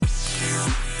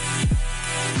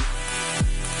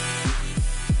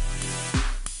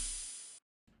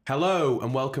Hello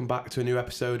and welcome back to a new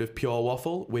episode of Pure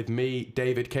Waffle with me,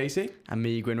 David Casey. And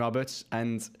me, Gwyn Roberts.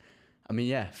 And I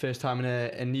mean, first time in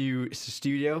a new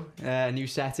studio, a new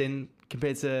setting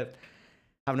compared to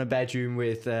having a bedroom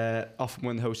with often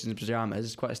one of the hosts in pajamas.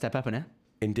 It's quite a step up, isn't it?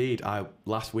 Indeed,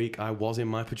 last week I was in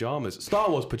my pajamas.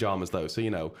 Star Wars pajamas though, so you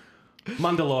know.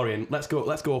 Mandalorian, let's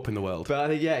go up in the world. But I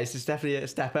think it's just definitely a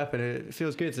step up, and it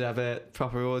feels good to have a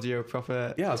proper audio,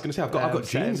 proper. Yeah, I was going to say I've got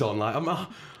jeans on. Like I'm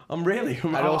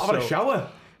I've had a shower.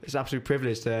 It's an absolute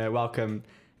privilege to welcome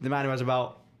the man who has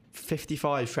about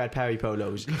 55 Fred Perry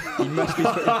polos. He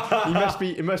must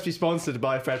be sponsored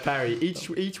by Fred Perry each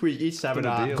week, each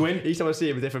seminar. Gwyn, each time I see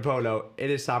him a different polo. It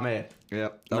is Sam here. Yeah,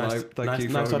 nice, thank you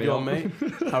for nice to have having you on, me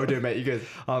mate. How are we doing, mate? You good?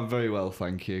 I'm very well,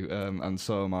 thank you. And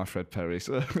so am I, Fred Perry.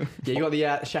 So. Yeah, you got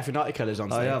the Sheffield United colours on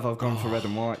today. I have. I've gone for red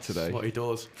and white today. That's what he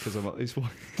does. Because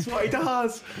That's what he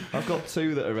does. I've got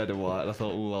two that are red and white, and I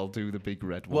thought, I'll do the big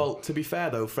red one. Well, to be fair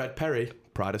though, Fred Perry,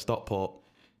 pride of Stockport.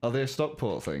 Are they a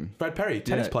Stockport thing? Fred Perry,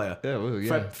 tennis player. Yeah, well,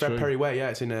 yeah. Fred Perry Way,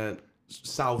 yeah, it's in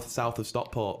south of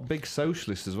Stockport. Big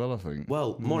socialist as well, I think.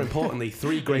 Well, more importantly,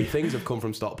 three great things have come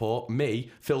from Stockport.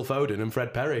 Me, Phil Foden and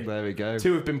Fred Perry. There we go.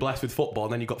 Two have been blessed with football,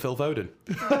 and then you've got Phil Foden.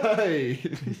 Hey!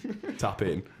 Tap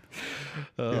in.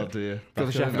 Oh, dear. Got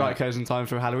the Sheffield United colours in time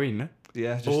for Halloween, no?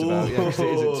 Yeah, just about. Yeah, 'cause it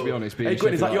is, to be honest. Hey,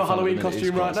 Gwyn, is that your Halloween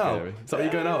costume right now? Scary. Is that what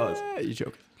you're going out as? You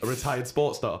joke. A retired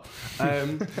sports star.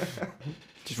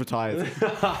 Just retired.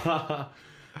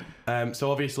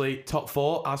 So obviously, top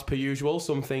four, as per usual.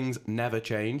 Some things never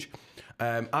change.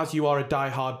 As you are a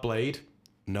die-hard Blade,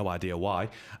 no idea why,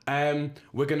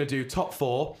 we're going to do top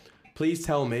four. Please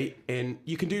tell me,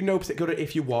 you can do no particular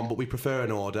if you want, but we prefer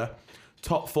an order.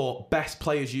 Top four best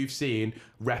players you've seen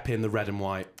repping the red and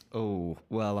white. Oh,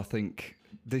 well, I think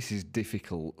this is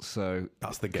difficult. So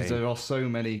That's the game. Because there are so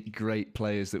many great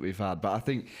players that we've had. But I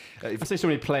think... I say so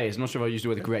many players. I'm not sure if I used the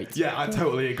word great. Yeah, I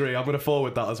totally agree. I'm going to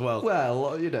forward that as well.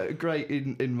 Well, great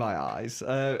in my eyes.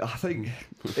 I think...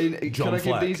 John can I Fleck.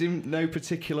 give these in no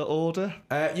particular order?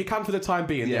 You can for the time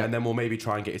being, yeah, and then we'll maybe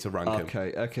try and get you to rank him.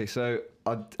 Okay. So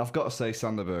I've got to say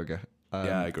Sander Berge.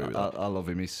 Yeah, I agree with that. I love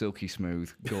him. He's silky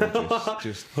smooth, gorgeous.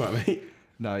 Just All right, mate.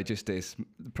 no, he just is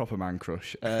proper man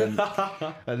crush. And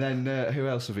then who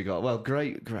else have we got? Well,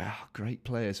 great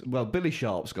players. Well, Billy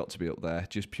Sharp's got to be up there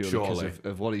just purely because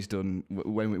of what he's done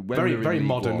when we Very were in League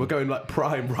modern. One. We're going like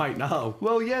prime right now.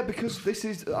 Well, yeah, because this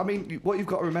is. I mean, what you've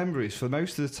got to remember is for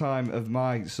most of the time of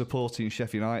my supporting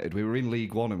Sheffield United, we were in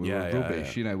League One and we were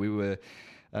rubbish. Yeah. We were.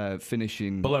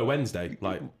 Finishing Below Wednesday,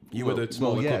 like you were the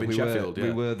smaller club in Sheffield.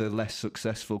 We were the less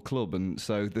successful club, and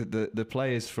so the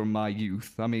players from my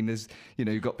youth. I mean, there's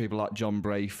you've got people like John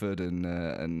Brayford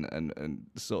and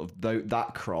sort of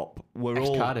that crop were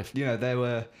all Cardiff. They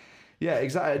were. Yeah,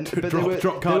 exactly.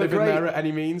 Drop Cardiff in there at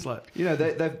any means, like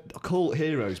they're cult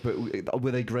heroes, but were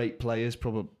they great players?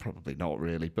 Probably not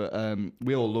really. But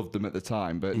we all loved them at the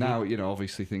time. But now,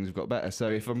 obviously things have got better. So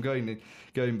if I'm going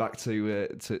back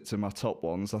to my top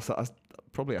ones, I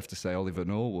probably have to say Oliver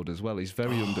Norwood as well. He's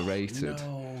very underrated.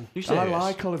 No. I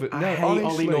like Oliver. I No, hate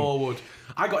honestly. Ollie Norwood.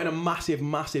 I got in a massive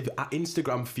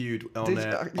Instagram feud on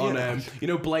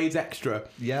Blades Extra.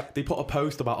 Yep. They put a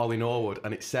post about Ollie Norwood,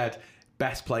 and it said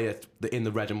best player in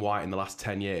the red and white in the last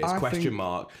 10 years, question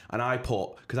mark. And I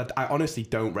put, because I honestly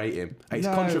don't rate him. It's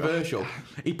controversial.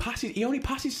 He only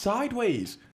passes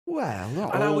sideways. Well,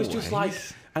 not and always. I was just like,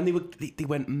 and they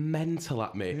went mental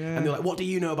at me. Yeah. And they're like, what do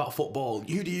you know about football?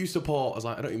 Who do you support? I was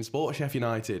like, I don't even support Sheffield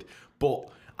United. But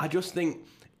I just think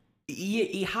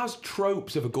he has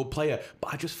tropes of a good player,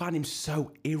 but I just find him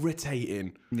so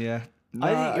irritating. Yeah. No,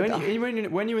 I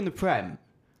think when you're in the Prem,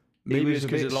 maybe was it's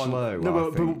because a bit slow.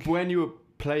 No, I think. but when you were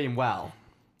playing well,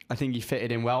 I think you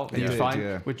fitted in well. He was fine.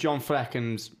 Yeah. With John Fleck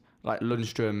and like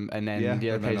Lundstrom, and then the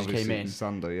other players came in.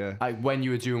 Sander, yeah. Like when you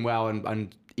were doing well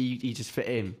and he just fit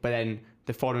in. But then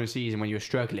the following season when you were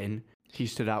struggling, he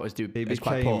stood out as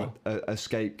quite poor. A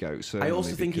scapegoat. I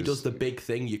also think he does the big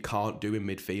thing you can't do in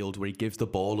midfield, where he gives the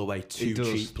ball away too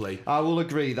cheaply. I will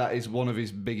agree that is one of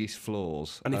his biggest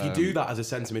flaws. And if you do that as a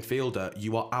centre midfielder,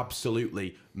 you are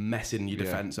absolutely messing your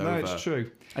defence over. No, it's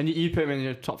true. And you put him in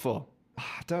your top four.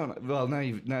 I don't. Well, now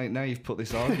you've put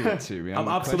this argument to me. I'm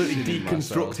absolutely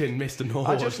deconstructing Mr.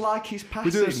 Norwood. I just like his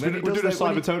passing. We're doing a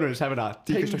Simon Toner in Seminar.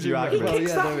 Deconstruct your He argument.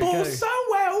 kicks that ball so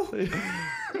well.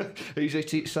 He's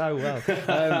hit it so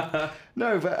well.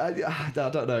 No, but I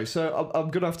don't know. So I'm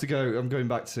gonna have to go. I'm going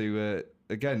back to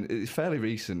again. It's fairly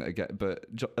recent again, but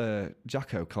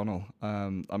Jack O'Connell.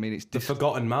 I mean, it's The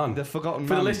forgotten man. The forgotten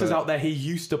for man. the listeners out there, he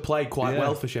used to play quite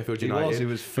well for Sheffield United. He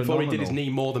was before he did his phenomenal. knee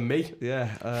more than me.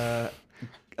 Yeah.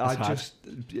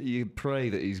 You pray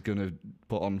that he's going to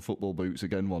put on football boots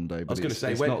again one day. But I was going to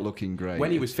say, it's not looking great.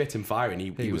 When he was fit and firing,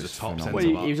 he was a top centre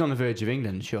Well, back. he was on the verge of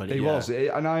England, surely. He was,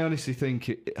 and I honestly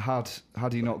think had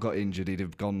he not got injured, he'd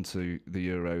have gone to the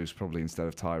Euros probably instead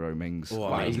of Tyrone Mings. Oh,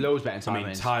 Well, he's loads better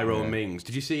than Tyrone Mings.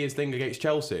 Did you see his thing against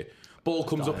Chelsea? Ball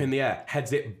comes up in the air,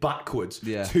 heads it backwards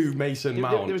to Mason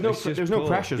Mount. There was no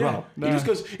pressure as well. No. He just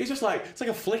goes. He's just like it's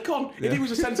like a flick on. If he was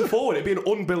a centre forward, it'd be an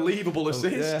unbelievable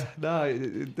assist. Yeah, no,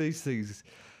 these things.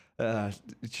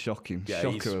 Shocking,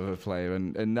 shocker of a player,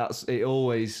 and that's it.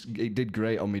 It did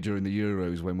great on me during the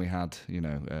Euros when we had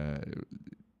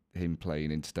him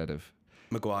playing instead of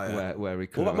Maguire. Where he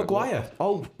could. What about Maguire?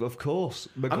 Oh, of course.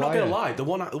 Maguire. I'm not gonna lie. The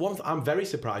one I'm very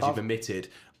surprised you've admitted.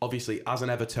 Obviously, as an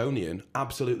Evertonian,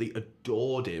 absolutely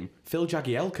adored him. Phil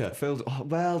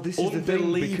Jagielka. This is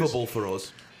unbelievable for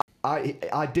us.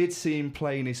 I did see him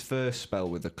play in his first spell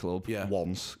with the club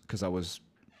once because I was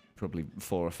probably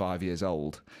 4 or 5 years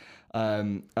old,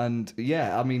 and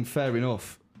yeah, I mean, fair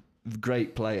enough,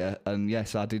 great player, and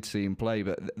yes, I did see him play.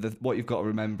 But what you've got to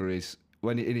remember is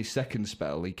when in his second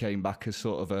spell, he came back as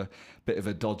sort of a bit of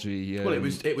a dodgy. Well, it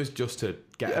was just to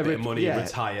get a bit of money,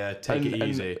 retire, take it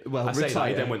easy. Well, I say that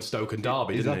he then went Stoke and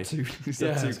Derby, didn't he? He's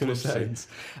had two club stints.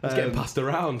 He's getting passed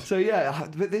around. So yeah,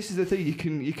 but this is the thing. You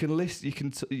can list.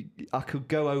 I could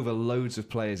go over loads of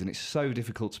players, and it's so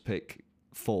difficult to pick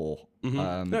 4.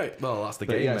 No, well, that's the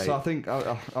game, yeah, mate. so I think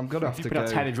I'm gonna have to go.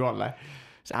 10 if you want, like,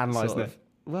 just analyse it.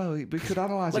 Well, we could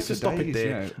analyse Let's it just for stop it days, there.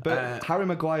 you know. But Harry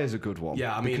Maguire's a good one.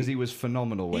 Yeah, I mean, because he was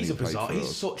phenomenal when he played for us.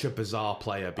 He's such a bizarre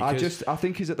player. Because I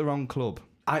think he's at the wrong club.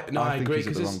 I agree, he's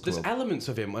at the because wrong there's club. elements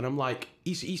of him, and I'm like,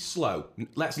 he's slow.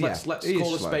 Let's he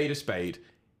call is a spade a spade.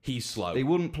 He's slow. He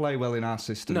wouldn't play well in our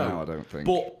system now, I don't think.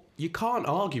 But you can't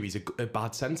argue he's a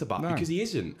bad centre back because he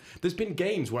isn't. There's been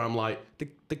games where I'm like,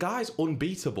 the guy's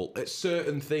unbeatable at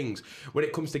certain things when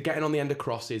it comes to getting on the end of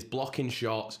crosses, blocking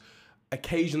shots,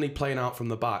 occasionally playing out from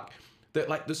the back. That,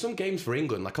 like, there's some games for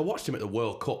England. Like, I watched him at the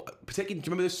World Cup. Particularly, do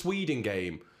you remember the Sweden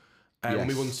game when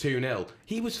we won 2-0?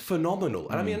 He was phenomenal.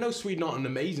 And I mean, I know Sweden aren't an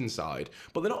amazing side,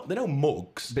 but they're no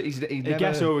mugs. But he never... It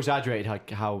gets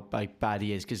over-exaggerated how bad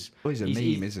he is because he's a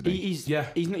meme, isn't he? He's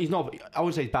not. I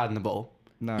wouldn't say he's bad in the ball.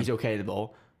 No, he's okay in the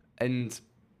ball, and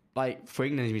like for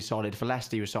England he was solid. For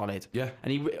Leicester he was solid. Yeah,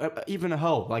 and he even a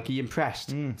Hull, like he impressed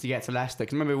to get to Leicester.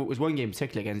 Because remember, it was one game in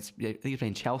particular against, I think he was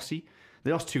playing Chelsea.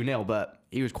 They lost 2-0, but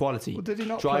he was quality. Well, did he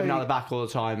not driving play... out the back all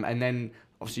the time, and then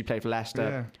obviously played for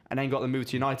Leicester, and then got the move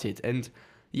to United. And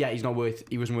yeah, he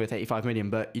wasn't worth 85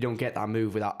 million, but you don't get that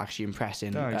move without actually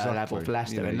impressing level for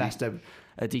Leicester. And Leicester,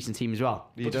 a decent team as well.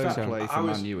 You don't play for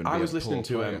Man U and I was listening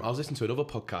to another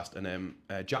podcast, and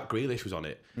Jack Grealish was on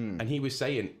it, and he was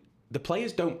saying the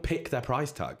players don't pick their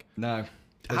price tag. No,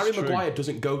 Harry Maguire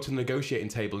doesn't go to the negotiating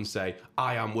table and say,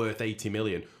 I am worth 80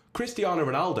 million. Cristiano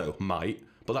Ronaldo might,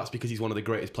 but that's because he's one of the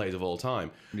greatest players of all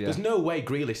time. Yeah. There's no way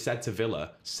Grealish said to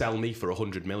Villa, sell me for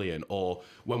 100 million. Or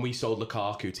when we sold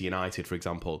Lukaku to United, for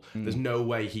example, there's no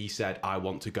way he said, I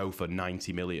want to go for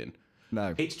 90 million.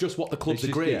 No. It's just what the clubs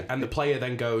agree. And the player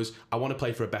then goes, I want to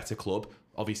play for a better club.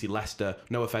 Obviously, Leicester,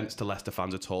 no offence to Leicester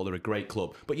fans at all, they're a great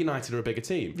club. But United are a bigger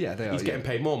team. Yeah, they are. He's getting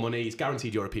paid more money, he's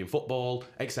guaranteed European football,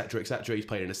 etc., etc. He's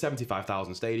playing in a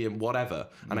 75,000 stadium, whatever.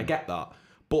 And I get that.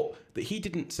 But he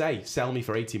didn't say, sell me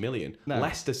for 80 million. No.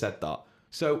 Leicester said that.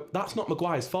 So that's not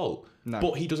Maguire's fault. No.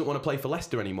 But he doesn't want to play for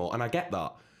Leicester anymore, and I get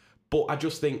that. But I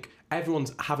just think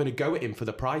everyone's having a go at him for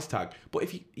the price tag. But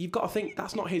if you've got to think,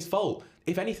 that's not his fault.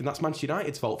 If anything, that's Manchester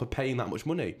United's fault for paying that much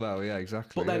money. Well, yeah,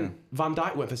 exactly. But then Van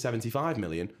Dijk went for 75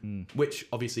 million, which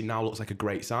obviously now looks like a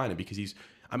great signing because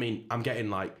I'm getting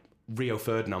like Rio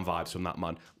Ferdinand vibes from that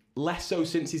man. Less so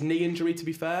since his knee injury, to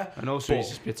be fair. And also he's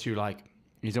just a bit too,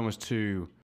 he's almost too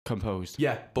composed.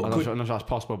 Yeah, but I'm not sure that's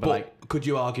possible. But could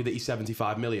you argue that he's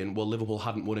 75 million? Well, Liverpool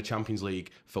hadn't won a Champions League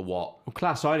for what? Well,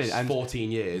 class signing and 14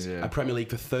 years, a Premier League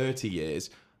for 30 years.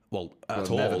 Well, at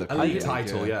all. A league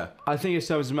title, yeah. I think it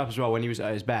sums him up as well when he was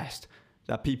at his best.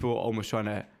 That people were almost trying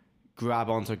to grasp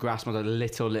onto the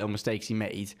little mistakes he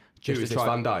made. Just to try,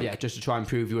 Van Dijk? Yeah, just to try and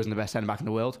prove he wasn't the best centre back in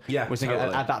the world. Yeah, totally.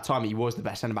 At that time he was the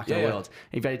best centre back in the world.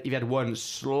 If he had one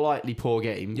slightly poor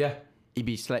game, he'd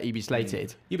be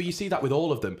slated. Yeah, but you see that with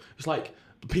all of them. It's like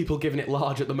people giving it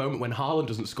large at the moment when Haaland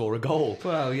doesn't score a goal.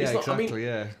 Well, yeah,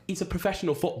 exactly, He's a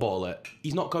professional footballer.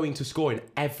 He's not going to score in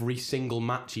every single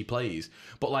match he plays.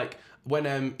 But like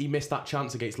when he missed that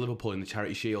chance against Liverpool in the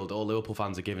Charity Shield, all Liverpool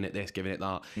fans are giving it this, giving it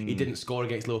that. He didn't score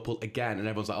against Liverpool again, and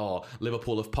everyone's like, oh,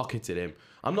 Liverpool have pocketed him.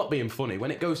 I'm not being funny. When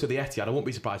it goes to the Etihad, I won't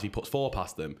be surprised if he puts 4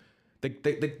 past them.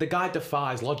 The guy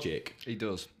defies logic. He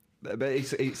does. But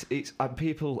it's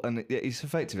people, and it's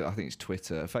effectively. I think it's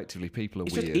Twitter. Effectively, people are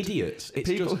It's weird. just idiots. It's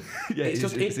People- just yeah, it's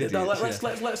it's just idiots, no,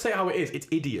 yeah. let's say how it is. It's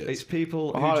idiots. It's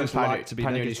people Well, who just like to be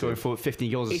only scoring negative.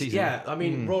 15 goals a It's- season. yeah, I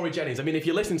mean, Rory Jennings. I mean, if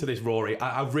you listen to this, Rory,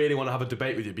 I really want to have a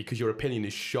debate with you because your opinion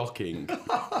is shocking.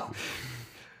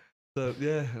 So,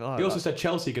 yeah, He also said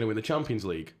Chelsea are going to win the Champions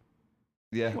League.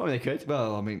 yeah. Well, they could.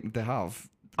 Well, I mean, they have.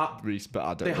 But I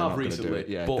don't. They they're have not gonna do recently, it.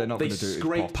 Yeah, but they're not they going to do it. with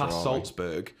scraped Potter, past are they?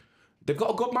 Salzburg. They've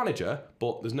got a good manager,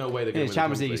 but there's no way they're going to win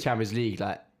Champions the League is Champions Champions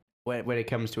League. Like when it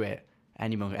comes to it,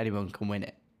 anyone can win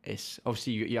it. It's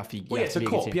obviously you have to. League. Well, yeah, it's a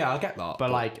cup. Yeah, I get that. But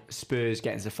like Spurs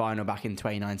getting to the final back in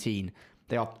 2019,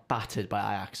 they are battered by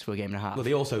Ajax for a game and a half. well,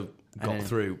 they also got then-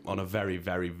 through on a very,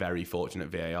 very, very fortunate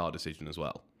VAR decision as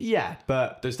well. Yeah,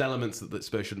 but There's elements that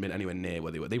Spurs shouldn't have been anywhere near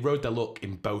where they were. They rode their luck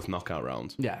in both knockout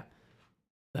rounds. yeah.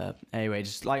 Anyway,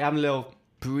 just like having a little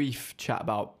brief chat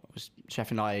about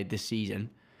Sheffield United this season.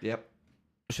 Yep.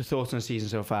 What's your thoughts on the season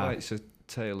so far? Well, it's a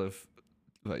tale of.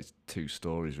 Well, it's two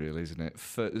stories, really, isn't it?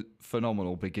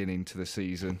 Phenomenal beginning to the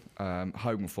season.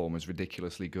 Home form was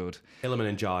ridiculously good. Illiman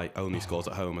and Jai only scores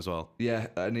at home as well. Yeah,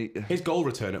 and His goal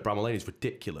return at Bramall Lane is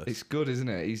ridiculous. it's good, isn't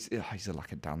it? He's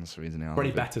like a dancer, isn't he? Freddie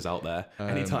Arnold? Better's out there,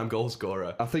 anytime goal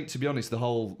scorer. I think, to be honest, the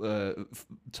whole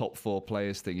top four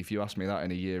players thing. If you ask me that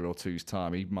in a year or two's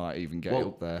time, he might even get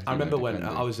up there. I remember when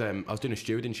depending. I was doing a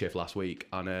stewarding shift last week,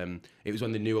 and it was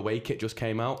when the new away kit just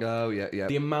came out. Oh yeah, yeah.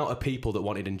 The amount of people that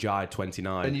wanted Njai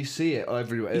 29. And you see it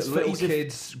everywhere. He's- Little he's a-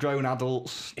 kids, grown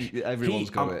adults, everyone's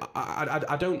got it.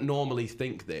 I don't normally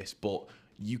think this, but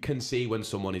you can see when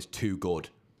someone is too good.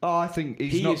 Oh, I think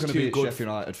he's He not is going to too be at good Sheffield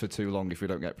United for too long if we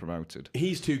don't get promoted.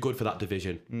 He's too good for that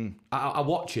division. I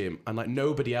watch him, and like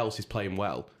nobody else is playing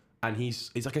well, and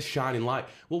he's like a shining light.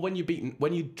 Well, when you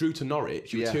drew to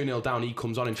Norwich, you were Yeah. 2-0 down. He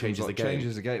comes on and changes the game.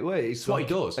 Changes the game. Wait, it's That's what he like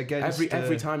does against,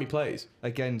 every time he plays.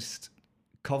 against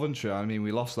Coventry. I mean,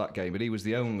 we lost that game, but he was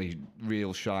the only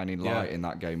real shining light Yeah. in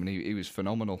that game, and he was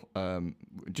phenomenal. Do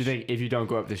you think if you don't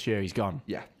go up this year, he's gone?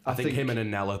 Yeah, I think him and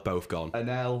Anel are both gone.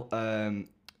 Anel,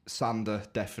 Sander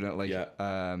definitely, Yeah.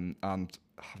 and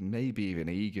maybe even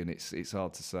Egan. It's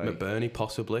hard to say. McBurney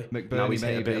possibly. Now McBurney he's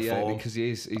hit a bit maybe, of yeah, form. because he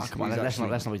is. He's, Oh, come on, he's let's actually-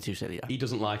 not be too silly. He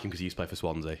doesn't like him because he used to play for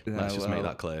Swansea. No, Let's just make well,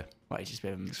 that clear. Right, he's just a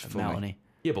bit of a funny. melony.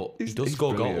 Yeah, but he does he's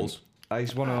score brilliant. goals.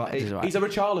 He's one of my. He's alright. He's a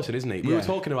Richarlison, isn't he? We were Yeah.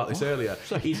 talking about this earlier.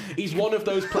 He's one of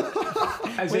those players.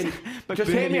 As in, just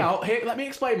hear me out. Let me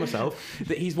explain myself.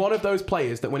 That he's one of those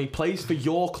players that when he plays for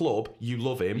your club, you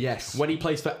love him. Yes. When he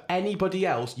plays for anybody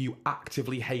else, you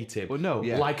actively hate him. Well, no.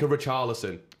 Yeah. Like a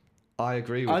Richarlison. I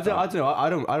agree with I that. don't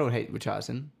know. I don't hate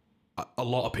Richardson. A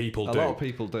lot of people A do. lot of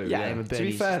people do. Yeah, Yeah. him and To be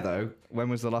Bernie's- fair though, when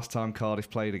was the last time Cardiff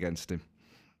played against him?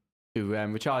 Who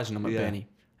Richardson and Yeah. McBurney.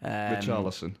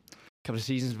 Richarlison. Couple of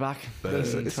seasons back, Burnley.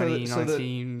 So- in so the-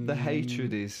 2019. The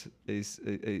hatred is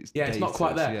Yeah, it's not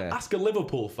quite there. Yeah. Ask a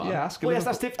Liverpool fan. Yeah, ask a Well, yes,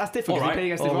 Liverpool- that's different. All 'cause right. he played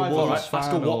against Or the a rivals. All Wolves right.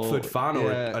 Ask a fan or- Watford fan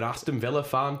or yeah. an Aston Villa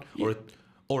fan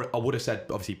or I would have said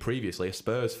obviously previously a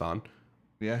Spurs fan.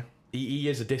 Yeah. He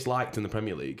is a disliked in the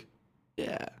Premier League.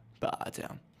 Yeah, but I don't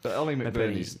know. But Ollie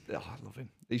McBurney's- McBurney's, I love him.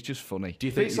 He's just funny. Do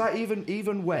you think it's like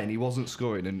even when he wasn't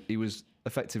scoring and he was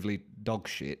effectively dog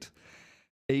shit,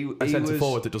 he A centre was,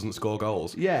 forward that doesn't score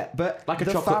goals. Yeah, but Like a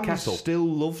the chocolate fans kettle. still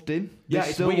loved him. They Yeah,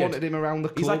 it's still weird. wanted him around the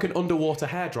club. He's like an underwater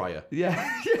hairdryer.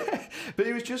 yeah, yeah. But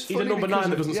he was just He's a funny number because 9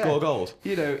 that of- doesn't yeah. score goals.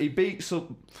 You know, he beats up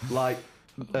like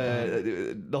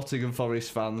Nottingham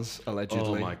Forest fans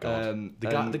allegedly. Oh my god,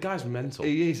 the guy's mental.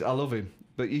 He is. I love him,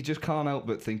 but you just can't help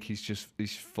but think he's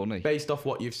funny. Based off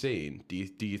what you've seen, do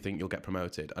you think you'll get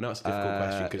promoted? I know it's a difficult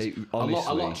question because it- a lot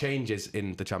honestly- changes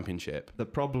in the Championship. The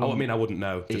problem. I mean, I wouldn't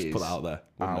know. Just is put that out there.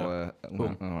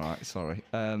 Wouldn't know. all right, sorry.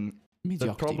 The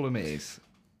Mediocrity. problem is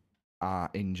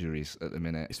our injuries at the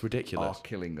minute It's are ridiculous.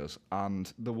 killing us,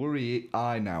 and the worry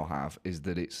I now have is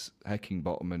that it's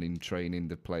Heckingbottom in training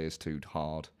the players too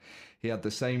hard. He had the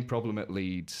same problem at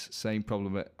Leeds, same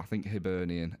problem at I think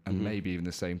Hibernian, and maybe even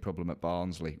the same problem at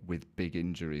Barnsley with big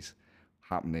injuries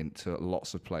happening to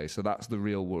lots of players. So that's the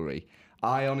real worry.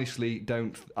 I honestly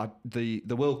don't. The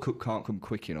World Cup can't come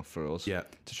quick enough for us Yeah.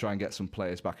 to try and get some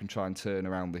players back and try and turn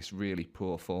around this really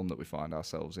poor form that we find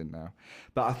ourselves in now.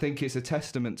 But I think it's a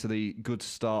testament to the good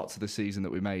start to the season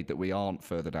that we made that we aren't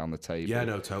further down the table. Yeah,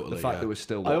 no, totally. The fact yeah. that we're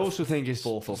still. I also think it's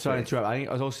fourth or sorry to fifth. interrupt. I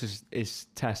think it's also it's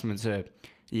testament to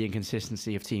the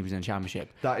inconsistency of teams in the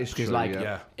Championship. That is Because true. like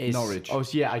yeah. it's, Norwich.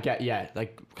 Obviously, yeah, I get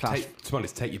like class to be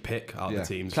honest, take your pick out Yeah. of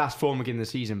the teams. class form again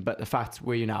this season, but the fact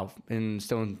where you're now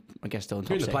still in top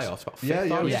You're in the six, playoffs. About Yeah, fifth,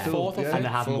 yeah, aren't you? yeah, still- Fourth or yeah. fifth? and they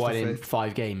haven't fourth or won in fifth.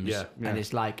 5 games, Yeah. and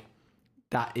it's like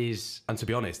that is And to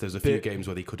be honest, there's a few Bit- games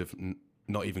where they could have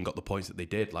not even got the points that they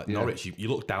did. Like Yeah. Norwich, you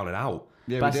look down and out.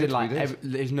 Yeah, that's we it. did, Like we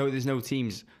did. there's no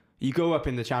teams. you go up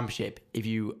in the Championship if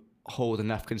you hold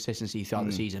enough consistency throughout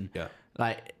the season. Yeah.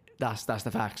 Like that's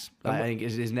the facts. Like, I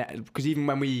think because even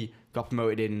when we got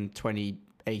promoted in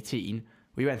 2018,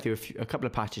 we went through a couple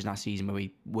of patches in that season where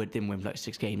we didn't win like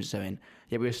 6 games or something.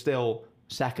 Yet we were still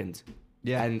second.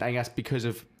 Yeah. And I guess because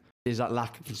of there's that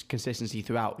lack of consistency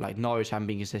throughout. Like Norwich haven't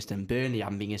been consistent, Burnley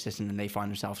haven't been consistent, and they find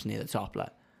themselves near the top.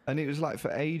 Like. And it was like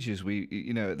for ages,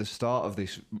 at the start of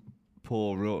this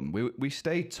poor run, we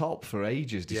stayed top for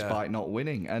ages despite not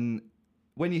winning. And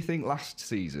when you think last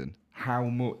season, how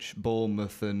much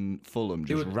Bournemouth and Fulham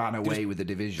just ran away with the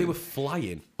division. They were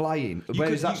flying.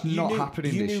 Whereas that's not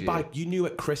happening this year. You knew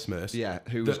at Christmas. Yeah,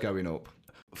 who was going up.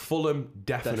 Fulham,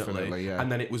 definitely. Yeah.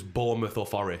 And then it was Bournemouth or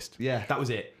Forest. Yeah. That was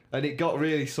it. And it got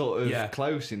really sort of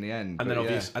close in the end. And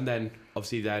then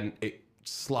obviously it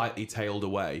slightly tailed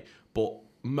away. But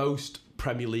most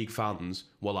Premier League fans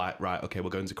were like, right, okay, we're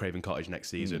going to Craven Cottage next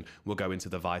season. We'll go into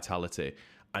the Vitality.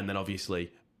 And then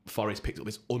obviously Forest picked up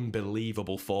this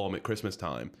unbelievable form at Christmas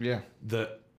time. Yeah.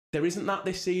 That there isn't that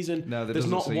this season. No, there's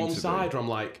not one side where I'm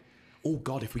like, oh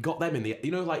God, if we got them in the,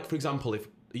 like for example, if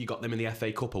you got them in the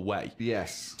FA Cup away,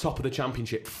 yes, top of the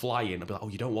Championship flying, I'd be like, oh,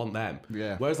 you don't want them.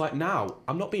 Yeah. Whereas like now,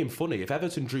 I'm not being funny. If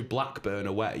Everton drew Blackburn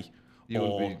away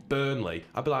or Burnley,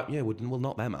 I'd be like, yeah, we'll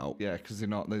knock them out. Yeah, because they're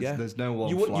not. There's no one.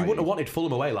 You wouldn't have wanted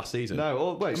Fulham away last season.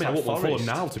 No, I mean, I wouldn't want Fulham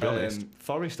now, to be honest.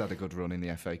 Forest had a good run in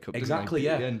the FA Cup. Exactly,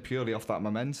 didn't they? yeah. And purely off that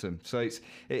momentum. So it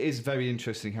is very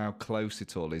interesting how close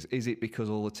it all is. Is it because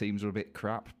all the teams are a bit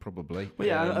crap? Probably. Well,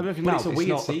 yeah, I'm looking but now. it's a It's weird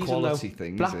not the season, quality though.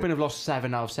 thing. Blackburn have lost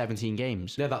 7 out of 17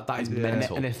 games. Yeah, that is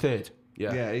mental. And they're third.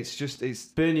 Yeah. Yeah, it's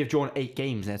Burnley have drawn 8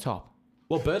 games. They're top.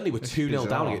 Well, Burnley were 2-0 bizarre.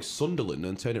 down against Sunderland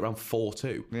and turned it around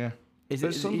 4-2. Yeah.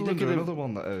 But Sunderland are another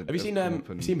one that Have you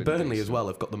seen Burnley as well?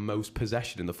 Have got the most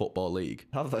possession in the Football League.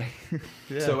 Have they?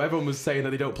 Yeah. So everyone was saying that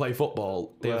they don't play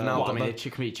football. They have now got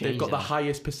they've got the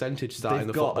highest percentage start in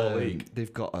the Football League.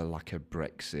 They've got a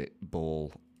Brexit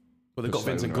ball. Well, they've got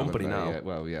Vincent persona, Kompany haven't they? now. Yeah,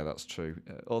 well, yeah, that's true.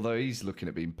 Although he's looking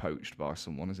at being poached by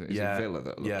someone, isn't it? Is it Villa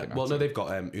that are looking at Well, no, him? they've got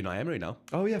Unai Emery now.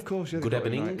 Oh, yeah, of course. Yeah, Good they've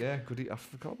got evening. Unai- Yeah, good. I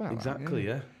forgot about Exactly,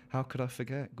 that. yeah. How could I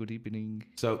forget? Good evening.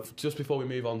 So just before we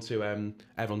move on to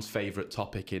everyone's favourite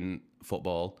topic in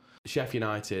football, Sheffield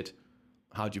United.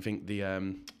 How do you think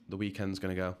the weekend's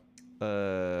going to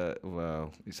go?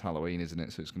 Well, it's Halloween, isn't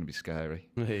it? So it's going to be scary.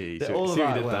 Hey,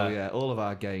 all of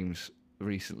our games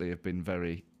recently have been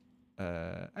very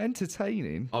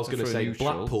entertaining. I was going to say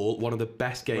neutral. Blackpool, one of the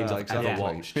best games I've ever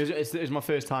watched. It was my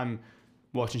first time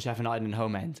watching Sheffield United in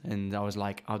home end, and I was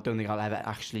like, I don't think I'll ever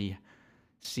actually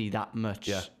see that much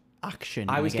action.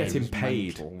 I in was the game. getting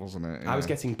paid, Mental, wasn't it? I was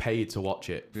getting paid to watch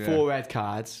it. Yeah. 4 red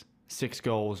cards, 6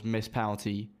 goals, missed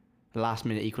penalty, last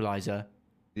minute equaliser.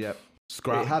 Yep.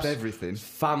 Scraps. It had everything.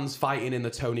 Fans fighting in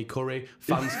the Tony Curry,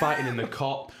 fans fighting in the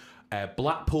Cop,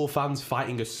 Blackpool fans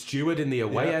fighting a steward in the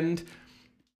away end.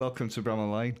 Welcome to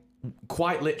Bramall Lane.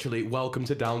 Quite literally, welcome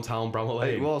to downtown Bramall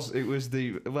Lane. It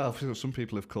was some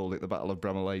people have called it the Battle of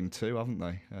Bramall Lane too, haven't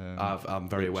they? I'm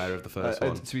very aware of the first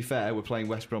one. To be fair, we're playing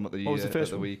West Brom at the, was the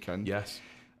first at the one? weekend. Yes.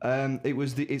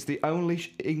 It's the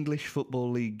only English Football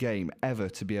League game ever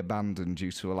to be abandoned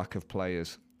due to a lack of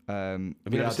players. Have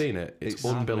you ever seen it? It's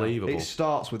unbelievable. It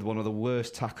starts with one of the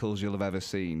worst tackles you'll have ever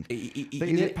seen.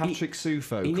 Patrick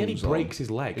Sufo. He nearly comes on. breaks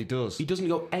his leg. He does. He doesn't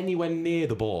go anywhere near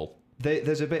the ball.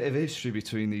 There's a bit of history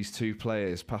between these two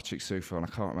players, Patrick Sufo, and I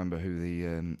can't remember who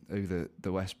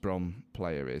the West Brom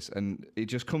player is, and it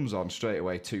just comes on straight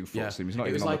away 2 foot. He's not It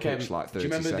even was on like, the pitch like 30 do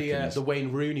you remember seconds. the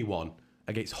Wayne Rooney one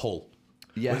against Hull?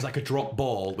 Yeah. Where it's like a drop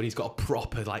ball when he's got a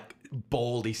proper like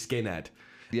baldy skinhead.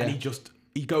 Yeah. And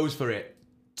he goes for it,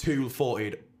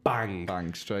 2-footed, bang.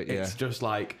 Bang, straight, It's just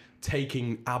like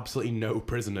taking absolutely no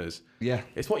prisoners. Yeah.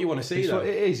 It's what you want to see, It's though. what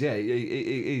it is, yeah. It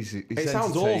is. It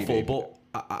sounds awful, but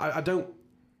I don't.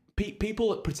 People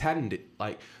that pretend it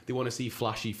like they want to see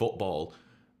flashy football.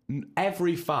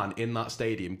 Every fan in that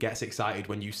stadium gets excited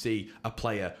when you see a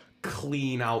player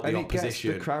clean out And the it gets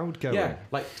opposition. the crowd going. Yeah,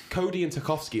 like Cody and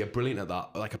Tarkowski are brilliant at that.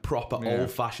 Like a proper Yeah.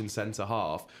 old-fashioned centre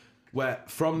half, where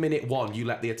from minute 1 you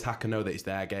let the attacker know that it's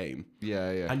their game.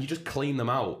 Yeah, yeah. And you just clean them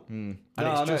out. And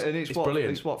it's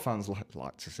brilliant. It's what fans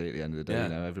like to see at the end of the day. Yeah. You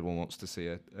know, everyone wants to see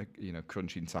a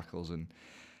crunching tackles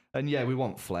and yeah, we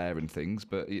want flair and things,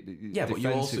 but But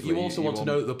you also want to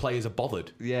know that the players are bothered.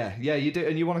 Yeah, you do,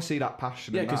 and you want to see that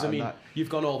passion. Yeah, and because that, I mean, and that. you've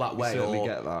gone all that way, certainly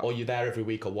get that. or you're there every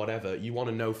week, or whatever. You want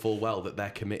to know full well that they're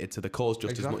committed to the cause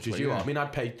just as much as you yeah. are. I mean,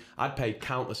 I'd pay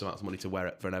countless amounts of money to wear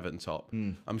it for an Everton top.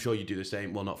 I'm sure you do the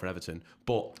same. Well, not for Everton,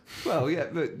 but Well, yeah,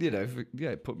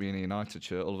 but put me in a United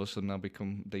shirt, all of a sudden I'll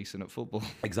become decent at football.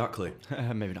 exactly.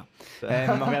 Maybe not. I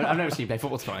mean, I've never seen you play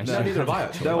football, to be honest. No, neither have I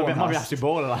actually. No I'll one be has. absolute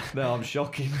baller. No, I'm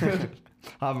shocking.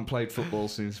 I haven't played football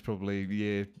since probably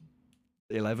year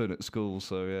 11 at school,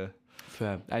 so yeah.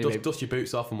 Fair. Anyway, Dust your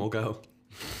boots off and we'll go.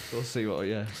 We'll see what I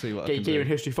can get do. in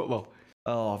history football.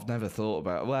 Oh, I've never thought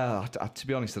about it. Well, to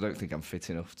be honest, I don't think I'm fit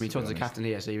enough. I mean, Tom's the captain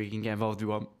here, so we can get involved if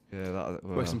we want. Yeah, that.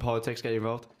 Well, Work some politics, get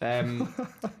involved.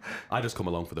 I just come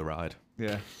along for the ride.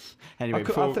 yeah. Anyway,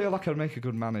 I feel like I'd make a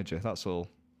good manager. That's all.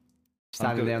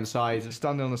 standing there on the side,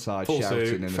 Standing on the side, Full shouting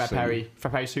suit, in a Fred suit.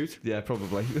 Perry suit. Yeah,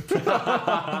 probably.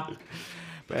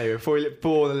 But anyway,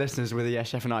 for the listeners with the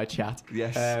Chef and I chat,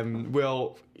 Yes.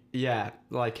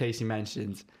 like Casey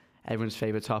mentioned, everyone's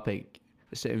favourite topic,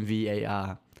 a certain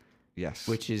VAR, Yes.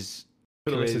 which is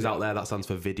For the crazy. listeners out there, that stands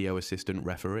for Video Assistant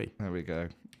Referee. There we go.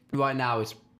 Right now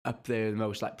it's up there the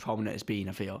most like prominent it's been.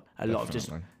 I feel a lot of just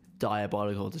Definitely.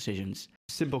 diabolical decisions.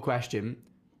 Simple question: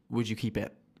 would you keep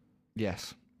it?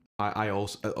 Yes. I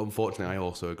also, unfortunately, I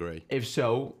also agree. If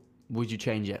so, would you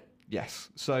change it? Yes.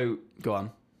 So Go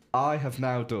on. I have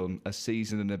now done a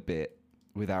season and a bit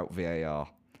without VAR,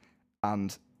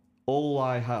 and all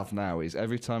I have now is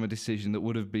every time a decision that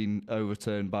would have been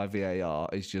overturned by VAR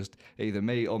is just either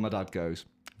me or my dad goes,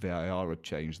 VAR would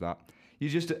change that.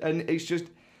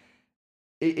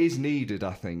 It is needed,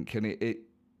 I think, and it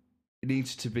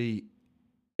needs to be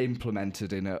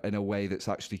implemented in a way that's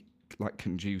actually like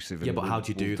conducive. Yeah, and but how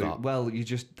do you do that? Well, you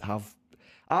just have.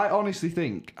 I honestly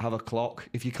think have a clock.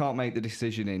 If you can't make the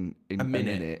decision in A a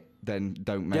minute. minute, then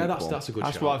don't make Yeah, that's one. a good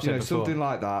That's shout. what I've You said know, before. something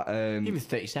like that. Even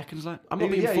 30 seconds, like. I'm not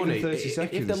being Yeah, even funny. 30 If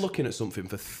seconds. they're looking at something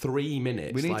for 3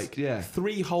 minutes, We need like to- yeah.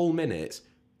 3 whole minutes,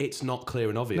 it's not clear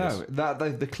and obvious. No,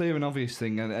 that the clear and obvious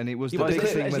thing, and it was Yeah, the but big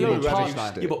it's thing clear- when yeah, they but introduced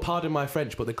pardon- it. yeah, but pardon my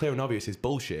French, but the clear and obvious is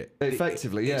bullshit.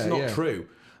 Effectively, it's yeah, not yeah. true.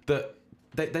 That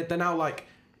they're now like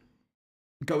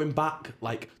going back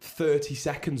like 30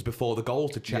 seconds before the goal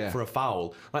to check Yeah. for a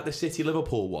foul, like the City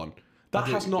Liverpool one. That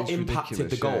has not It's impacted the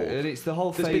ridiculous, goal. yeah. And it's the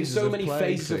whole. There's been phases so of many play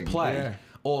phases of thing, play, yeah.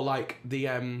 or like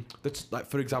like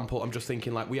for example, I'm just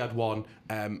thinking like we had one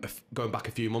going back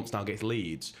a few months now against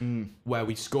Leeds where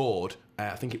we scored.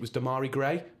 I think it was Damari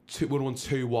Gray, 2-1,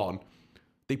 2-1.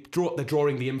 They're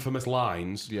drawing the infamous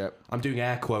lines. Yep. I'm doing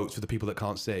air quotes for the people that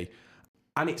can't see,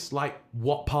 and it's like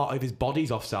what part of his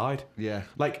body's offside? Yeah.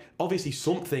 Like obviously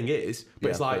something is, but Yeah,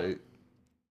 it's like.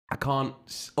 I can't.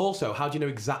 Also, how do you know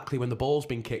exactly when the ball's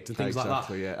been kicked and things Exactly, like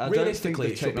that? yeah. I don't think Realistically,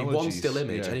 the it should be one technologies- still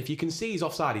image, yeah. and if you can see he's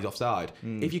offside, he's offside.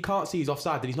 If you can't see he's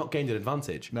offside, then he's not gained an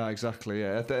advantage. No, exactly.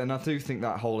 Yeah, and I do think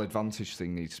that whole advantage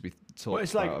thing needs to be talked Well,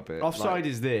 it's about like a bit. offside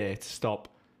is there to stop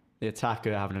the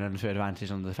attacker having an unfair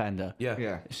advantage on the defender. Yeah.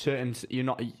 Yeah. Certain, you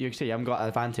say you haven't got an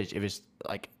advantage if it's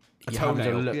like A you haven't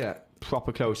toenail. look Yeah.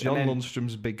 proper close. John And then,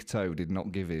 Lundstrom's big toe did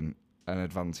not give him an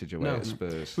advantage away No. at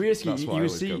Spurs. realistically, That's you what I can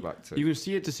always see go back to. you can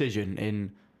see a decision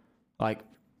in like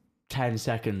 10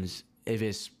 seconds if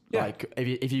it's Yeah. like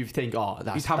if you think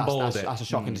that's He's handballed it. that's a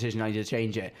shocking decision, I need to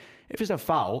change it. If it's a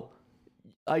foul,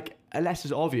 like unless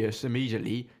it's obvious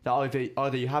immediately that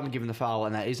either you haven't given the foul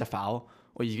and that is a foul,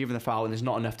 or you've given the foul and there's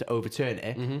not enough to overturn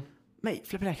it. Mate,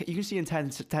 flipping heck, you can see in 10,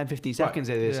 15 seconds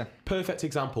it is. Yeah. Perfect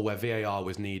example where VAR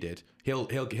was needed. He'll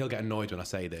get annoyed when I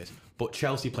say this, but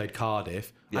Chelsea played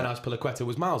Cardiff, and Azpilicueta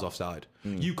was miles offside.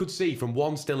 You could see from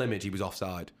one still image he was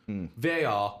offside.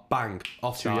 VAR, bang,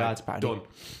 offside, 2 yards back. done.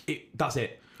 That's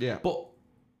it. Yeah. But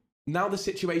now the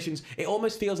situations, it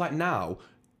almost feels like now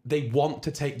they want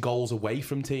to take goals away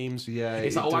from teams. Yeah,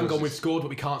 it's like, it hang does. on, we've scored, but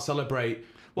we can't celebrate.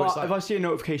 Where Well, it's like- if I see a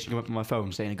notification come up on my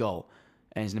phone saying a goal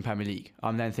and it's in the Premier League,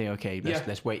 I'm then thinking, okay,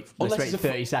 let's wait. Let's wait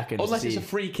 30 seconds. Unless to it's see. a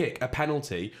free kick, a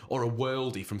penalty, or a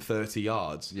worldie from 30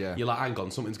 yards. Yeah. You're like, hang on,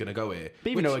 something's going to go here.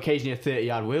 But even though occasionally a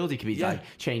 30-yard worldie could be Yeah. like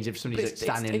changed if But somebody's it's,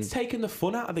 standing. it's taken the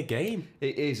fun out of the game.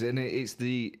 It is, and it's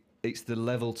the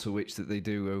level to which that they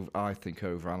do, I think,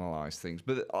 overanalyze things.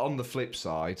 But on the flip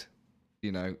side,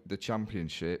 you know, the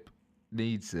Championship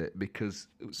needs it because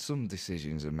some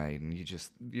decisions are made, and you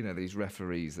just, you know, these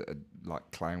referees that are like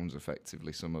clowns,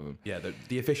 effectively, some of them. Yeah,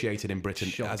 the officiating in Britain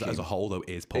as a whole, though,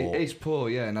 is poor. It is poor,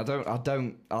 yeah, and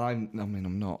I'm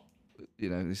not, you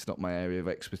know, it's not my area of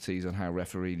expertise on how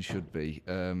refereeing should be.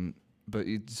 But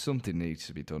something needs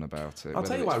to be done about it. I'll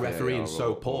tell you why whether it's refereeing VAR is so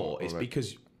or- poor. or It's ref-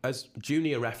 because as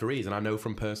junior referees, and I know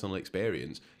from personal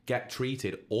experience, get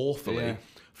treated awfully Yeah.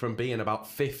 from being about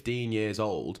 15 years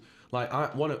old. Like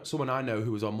someone I know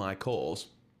who was on my course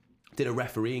did a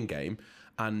refereeing game,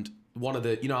 and one of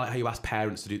the, you know, like how you ask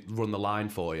parents to run the line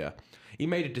for you. He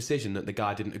made a decision that the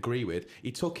guy didn't agree with.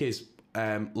 He took his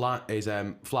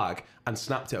flag and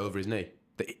snapped it over his knee.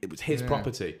 It was his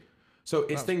property. So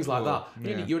it's That's things like poor, that.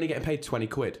 yeah. You're only getting paid 20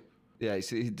 quid. Yeah,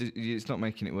 it's not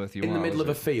making it worth your In the while, middle is of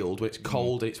a it? field where it's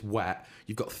cold, it's wet,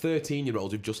 you've got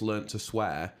 13-year-olds who've just learnt to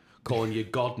swear calling you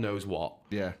God knows what.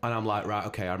 Yeah. And I'm like, right,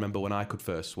 okay, I remember when I could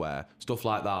first swear, stuff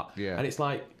like that. Yeah. And it's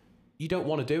like, you don't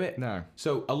want to do it. No.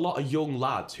 So a lot of young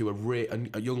lads who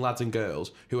are young lads and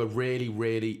girls who are really,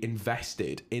 really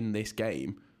invested in this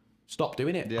game, stop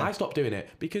doing it. Yeah. I stopped doing it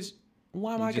because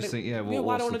why am I going to? think, yeah, why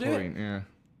what's don't I the want to do point? it? Yeah.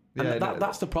 And Yeah,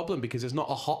 that's the problem because there's not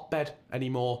a hotbed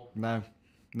anymore. No,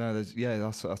 there's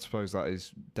I suppose that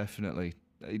is definitely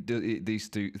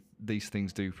these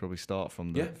things do probably start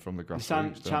from the The grassroots.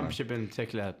 don't they? championship in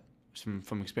particular,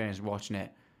 from experience watching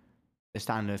it, the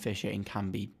standard officiating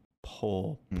can be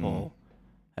poor.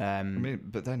 I mean,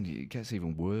 but then it gets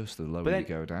even worse the lower But then- you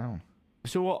go down.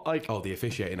 So what, like, Oh, the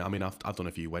officiating. I mean, I've done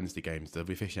a few Wednesday games. The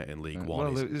officiating in League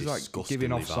One Well, is it's like disgustingly giving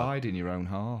bad. offside in your own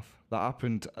half. That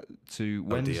happened to Oh,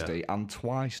 dear. Wednesday and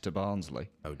twice to Barnsley.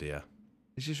 Oh dear.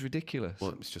 It's just ridiculous.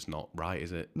 Well, it's just not right,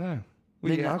 is it? No.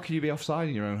 Well, how can you be offside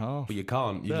in your own half? Well, you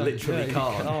can't. You No, literally you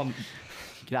can't. you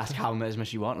can ask Calum as much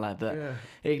as you want, like, but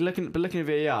Yeah. looking at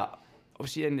VAR,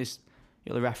 obviously in this,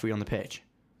 you're the referee on the pitch,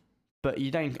 but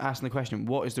you don't ask the question,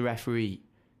 what is the referee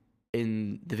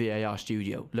in the VAR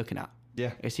studio looking at?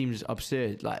 Yeah. It seems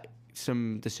absurd. Like,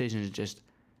 some decisions just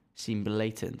seem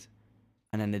blatant,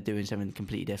 and then they're doing something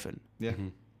completely different. Yeah.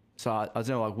 Mhm. So I don't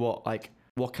know,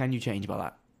 what can you change about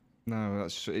that? No,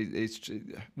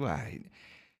 well,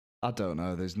 I don't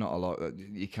know. There's not a lot that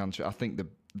you can. I think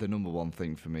the number one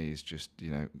thing for me is just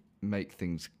make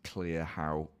things clear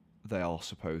how they are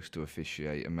supposed to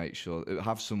officiate and make sure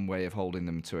have some way of holding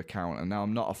them to account. And now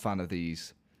I'm not a fan of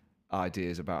these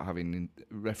ideas about having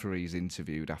referees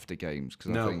interviewed after games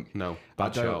because I think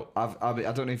bad shout. I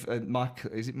don't know if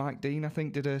Mike Dean I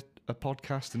think did a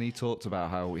podcast and he talked about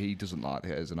how he doesn't like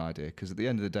it as an idea because at the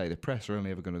end of the day the press are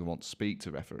only ever going to want to speak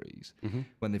to referees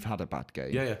when they've had a bad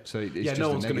game. Yeah. So it's Yeah, just no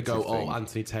a one's going to go, negative thing. oh,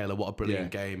 Anthony Taylor, what a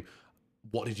brilliant game.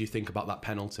 What did you think about that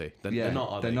penalty? They're not,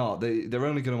 are they're they? not. They're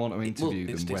only going to want to interview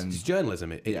Well, them when. it's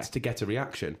journalism. It's to get a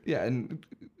reaction. Yeah, and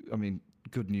I mean,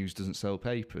 good news doesn't sell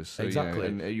papers. So, Exactly.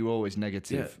 and you're always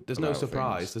negative. Yeah, there's no about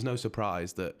surprise. things. There's no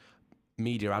surprise that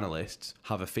media analysts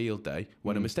have a field day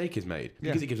when a mistake is made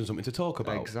because it gives them something to talk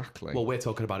about. Exactly. Well, we're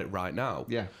talking about it right now.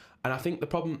 Yeah. And I think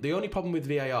the only problem with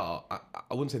VAR,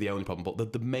 I wouldn't say the only problem,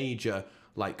 but the major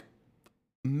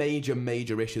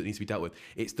issue that needs to be dealt with,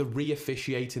 it's the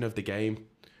re-officiating of the game.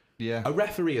 Yeah. A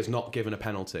referee has not given a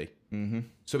penalty,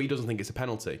 so he doesn't think it's a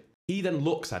penalty. He then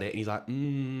looks at it and he's like,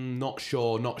 not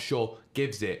sure,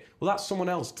 gives it. Well, that's someone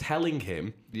else telling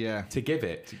him to give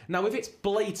it. Now, if it's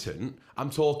blatant, I'm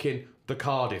talking the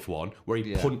Cardiff one where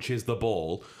he punches the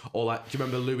ball, or like, do you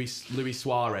remember Luis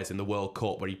Suarez in the World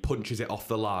Cup where he punches it off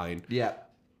the line? Yeah.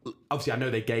 Obviously, I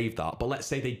know they gave that, but let's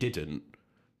say they didn't.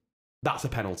 That's a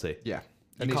penalty. Yeah.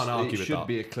 You can't argue it with should that.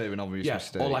 be a clear and obvious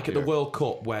mistake. Or like at the World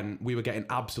Cup when we were getting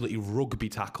absolutely rugby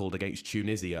tackled against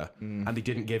Tunisia and they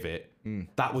didn't give it.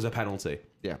 That was a penalty.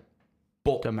 Yeah.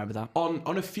 But Don't remember that.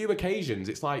 on a few occasions,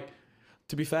 it's like,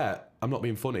 to be fair, I'm not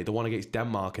being funny. The one against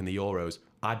Denmark in the Euros,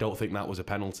 I don't think that was a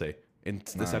penalty in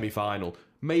the semi-final.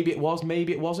 Maybe it was,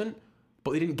 maybe it wasn't,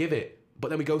 but they didn't give it. But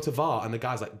then we go to VAR and the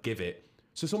guy's like, give it.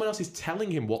 So someone else is telling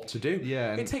him what to do.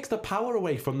 Yeah, it takes the power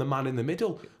away from the man in the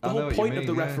middle. The I know whole what you point of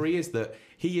the mean, yeah. referee is that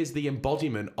he is the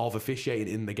embodiment of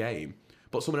officiating in the game,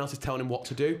 but someone else is telling him what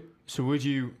to do. So would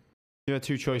you have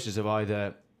two choices of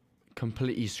either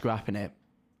completely scrapping it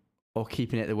or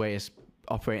keeping it the way it's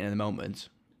operating at the moment?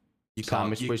 You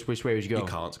Sam, can't. which way would you go? You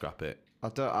can't scrap it.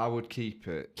 I would keep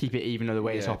it. Keep it even though the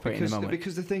way it's operating at the moment.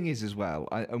 Because the thing is as well,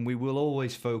 and we will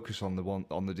always focus on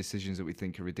the decisions that we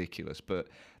think are ridiculous, but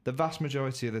the vast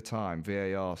majority of the time,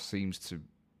 VAR seems to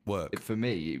Work. For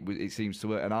me, it seems to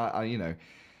work, and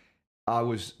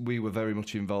we were very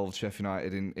much involved, Sheffield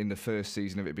United, in the first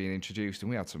season of it being introduced, and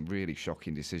we had some really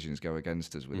shocking decisions go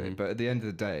against us with it. But at the end of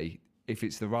the day, if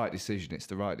it's the right decision, it's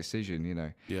the right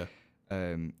decision, Yeah.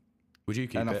 Would you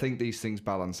keep and it? I think these things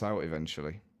balance out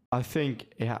eventually. I think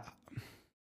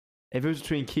if it was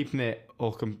between keeping it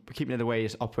or keeping it the way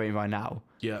it's operating right now,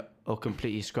 Yeah. or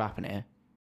completely scrapping it,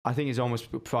 I think it's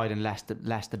almost providing less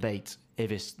debate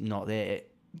if it's not there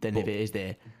than if it is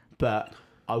there. But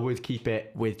I would keep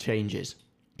it with changes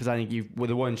because I think with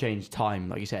the one change, time,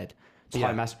 like you said,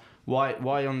 time has.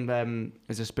 Why on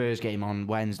there's a Spurs game on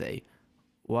Wednesday?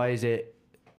 Why is it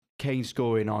Kane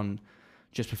scoring on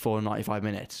just before 95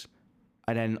 minutes?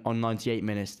 And then on 98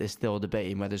 minutes, they're still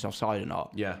debating whether it's offside or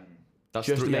not. Yeah. That's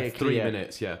Just to make it 3 clear,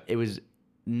 minutes, yeah. It was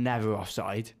never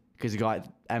offside because the guy,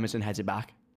 Emerson, heads it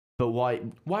back. But why?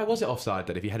 Why was it offside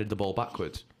then if he headed the ball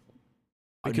backwards?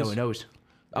 No one knows.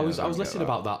 I was I don't listening get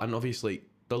that. about that, and obviously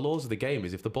the laws of the game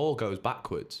is if the ball goes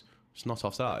backwards, it's not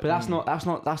offside. But that's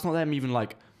not them even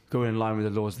like going in line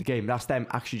with the laws of the game. That's them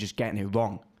actually just getting it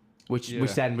wrong. which Yeah.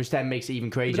 which then makes it even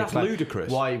crazier. But that's Like,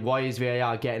 ludicrous. Why is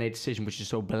VAR getting a decision which is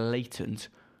so blatant?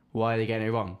 Why are they getting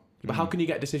it wrong? But how can you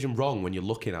get a decision wrong when you're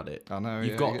looking at it? I know.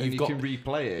 You've yeah. got, and you've you got, can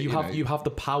replay it. you have the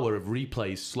power of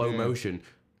replays, slow Yeah. motion,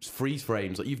 freeze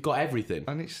frames. Like you've got everything.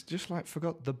 And it's just like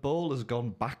forgot the ball has gone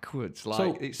backwards. Like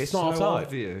So, it's it's so not offside.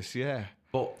 obvious. Yeah.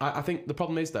 But I think the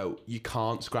problem is though, you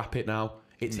can't scrap it now.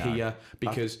 It's No. here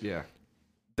because Yeah.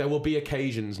 there will be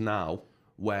occasions now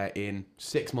where in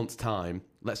 6 months' time,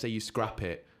 let's say you scrap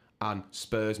it and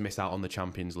Spurs miss out on the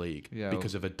Champions League Yeah.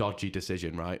 because of a dodgy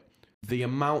decision, right? The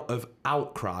amount of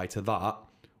outcry to that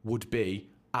would be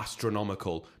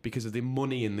astronomical because of the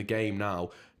money in the game now.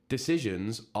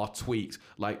 Decisions are tweaked.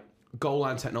 Like goal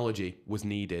line technology was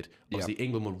needed. Obviously,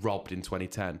 England were robbed in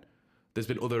 2010. There's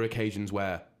been other occasions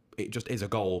where it just is a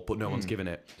goal, but no one's given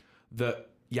it. That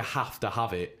you have to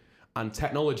have it. And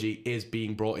technology is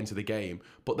being brought into the game.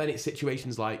 But then it's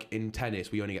situations like in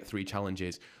tennis, we only get 3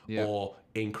 challenges. Yeah. Or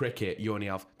in cricket, you only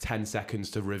have 10 seconds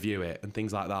to review it and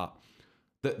things like that.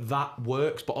 That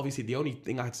works. But obviously, the only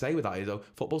thing I'd say with that is, though,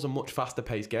 football's a much faster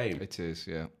paced game. It is.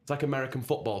 Yeah. It's like American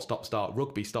football, stop, start.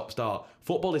 Rugby, stop, start.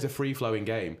 Football is a free flowing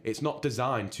game. It's not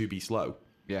designed to be slow.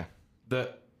 Yeah.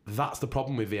 That's the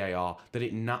problem with VAR, that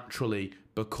it naturally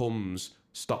becomes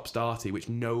stop-starty, which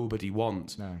nobody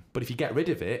wants. No. But if you get rid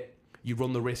of it, you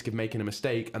run the risk of making a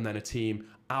mistake and then a team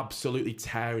absolutely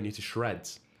tearing you to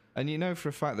shreds. And you know for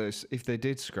a fact that if they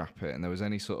did scrap it and there was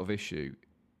any sort of issue,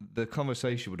 the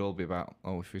conversation would all be about,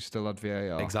 if we still had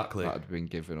VAR, Exactly. that had been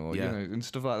given, or Yeah. and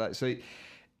stuff like that. So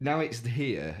now it's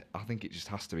here. I think it just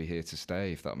has to be here to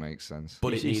stay, if that makes sense. But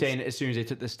You're it needs, saying as soon as they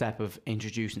took the step of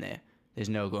introducing it, there's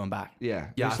no going back. Yeah,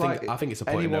 Yeah, It's I think it's a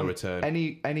point of no return.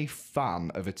 Any fan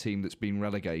of a team that's been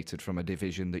relegated from a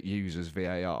division that uses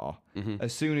VAR, Mm-hmm.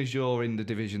 as soon as you're in the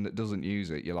division that doesn't use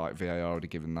it, you're like VAR already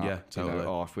given that. Yeah, totally. You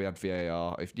know, if we had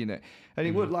VAR, and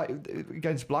it would like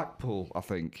against Blackpool, I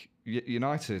think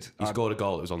United. he scored a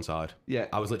goal, it was onside. Yeah,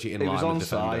 I was literally in it line was with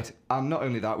the onside, defender. and not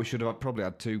only that, we should have probably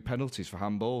had 2 penalties for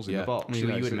handballs in Yeah. the box. I mean, you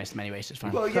know, you would so- have missed them anyway, so it's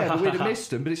fine. Well, yeah, but we'd have missed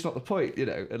them, but it's not the point.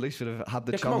 At least we'd have had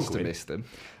the Yeah, come on, chance to Quinn. miss them.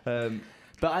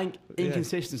 But I think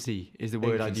inconsistency is the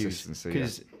word I'd use. Inconsistency, yeah.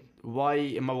 Because why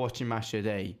am I watching Match of the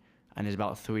Day and there's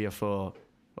about 3 or 4,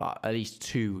 well, at least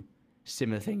 2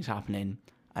 similar things happening,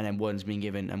 and then one's been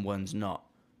given and one's not?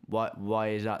 Why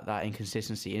is that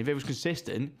inconsistency? And if it was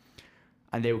consistent,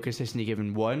 and they were consistently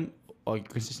given one, or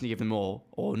consistently give them all,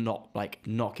 or not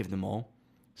give them all,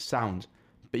 sound.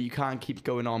 But you can't keep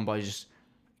going on by just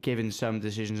giving some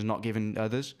decisions and not giving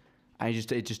others, and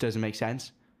it just doesn't make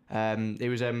sense. It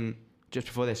was just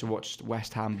before this, I watched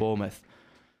West Ham Bournemouth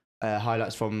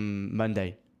highlights from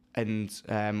Monday, and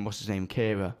what's his name,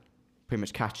 Kira, pretty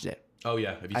much catches it. Oh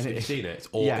yeah, have And you it's- seen it? It's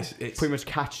all. Yeah, it's pretty much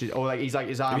catches it. Or like he's like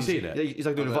his arms. seen it? He's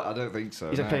like doing. I don't think so.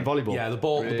 He's like no. playing volleyball. Yeah, the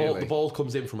ball Really?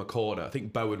 comes in from a corner. I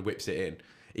think Bowen whips it in.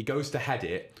 He goes to head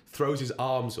it, throws his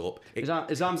arms up. It,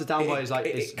 His arms are down by his like.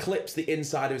 it clips the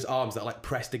inside of his arms that are like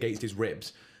pressed against his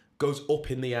ribs, goes up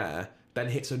in the air, then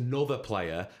hits another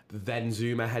player, then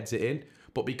Zuma heads it in.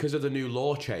 But because of the new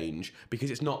law change, because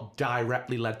it's not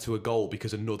directly led to a goal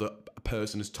because another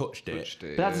person has touched it.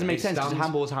 But that doesn't make It sense because stands-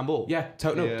 handball is handball. Yeah,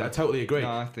 I totally agree. No,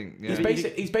 I think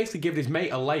He's basically given his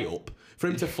mate a layup for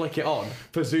him to flick it on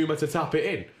for Zuma to tap it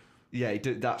in. Yeah,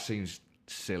 that seems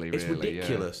silly. It's really,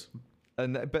 ridiculous.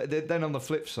 Yeah. But then on the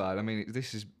flip side, I mean,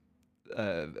 this is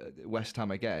West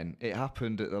Ham again. It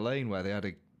happened at the Lane where they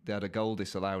had a goal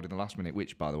disallowed in the last minute,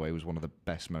 which, by the way, was one of the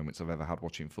best moments I've ever had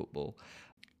watching football.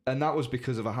 And that was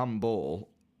because of a handball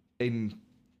in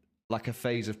like a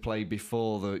phase of play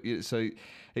before the. So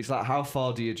it's like, how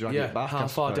far do you drag it back? how I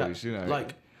far suppose, you know,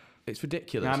 like it's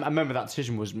ridiculous. I remember that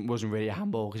decision wasn't really a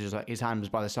handball because it was like his hand was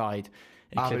by the side.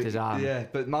 It clipped his arm. Yeah,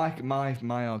 but my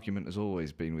argument has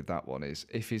always been with that one is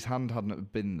if his hand hadn't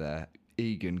have been there,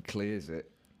 Egan clears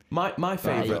it. My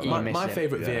favourite he missed my it.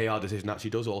 favourite Yeah. VAR decision actually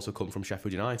does also come from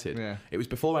Sheffield United. Yeah. It was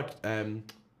before I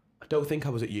don't think I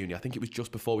was at uni. I think it was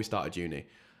just before we started uni,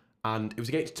 and it was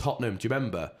against Tottenham. Do you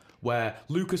remember where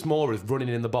Lucas Moura is running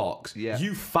in the box? Yeah.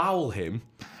 You foul him,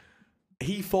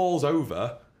 he falls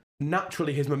over.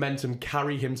 Naturally, his momentum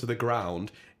carry him to the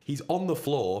ground. He's on the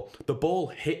floor. The ball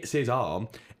hits his arm.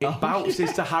 It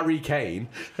bounces to Harry Kane,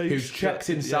 who checks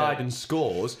inside and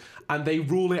scores, and they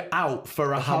rule it out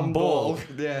for a handball.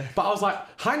 Yeah. But I was like,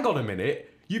 hang on a minute.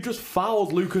 You just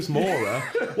fouled Lucas Moura.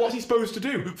 What's he supposed to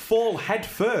do? Fall head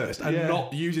first and Yeah.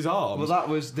 not use his arms? Well, that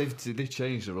was they've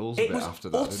changed the rules a it bit was after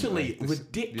that. didn't utterly they?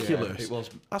 ridiculous. Yeah, it was.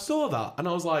 I saw that and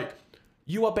I was like,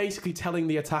 You are basically telling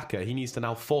the attacker he needs to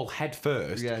now fall head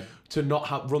first Yeah. to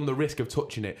not run the risk of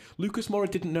touching it. Lucas Moura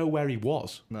didn't know where he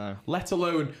was. No. Let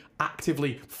alone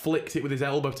actively flicked it with his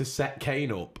elbow to set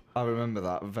Kane up. I remember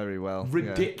that very well. Yeah.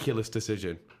 Ridiculous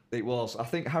decision. It was. I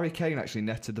think Harry Kane actually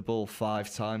netted the ball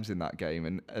 5 times in that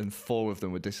game, and 4 of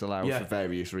them were disallowed Yeah. for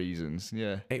various reasons.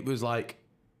 Yeah. It was like,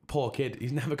 poor kid,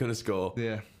 he's never going to score.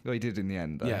 Yeah. Well, he did in the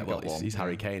end. Though. Yeah, He well, got one. he's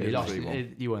Harry Kane. He isn't lost. he?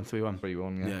 3-1. You won 3-1.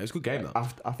 3-1, Yeah, yeah. it was a good game, though.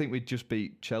 I think we just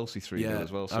beat Chelsea 3-0 Yeah,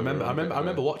 as well. So I remember. we're I on a bit remember. of I a-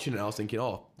 remember watching it. and I was thinking,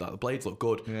 oh, the Blades look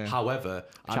good. Yeah. However,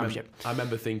 Championship. I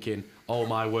remember thinking, oh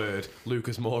my word,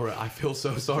 Lucas Moura, I feel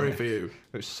so sorry for you.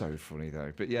 It was so funny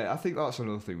though. But yeah, I think that's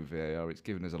another thing with VAR. It's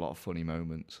given us a lot of funny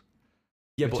moments.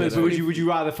 Yeah, So, but would you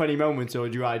rather funny moments or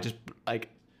would you rather just like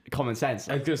common sense?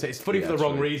 I was going to say it's funny Yeah, for the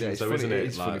wrong true. reasons, Yeah, it's though, funny, isn't it?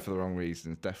 It's funny Like, for the wrong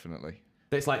reasons, definitely.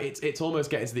 it's like it's almost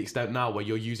getting to the extent now where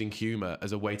you're using humour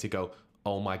as a way to go,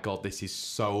 oh my god, this is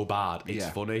so bad. It's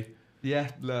Yeah. funny. Yeah,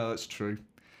 no, that's true.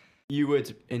 You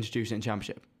would introduce it in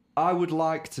Championship. I would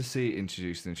like to see it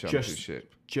introduced in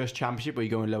Championship. Just Championship, or are you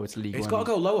going lower to League It's One? got to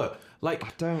go lower. Like, I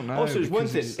don't know. Also, there's one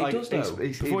because thing. Like, does, though.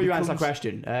 before you answer that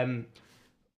question,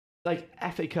 like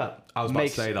FA Cup I was about to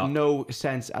makes say that. no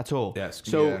sense at all. yes.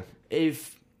 So Yeah.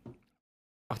 if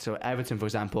so Everton, for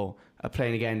example, are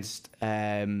playing against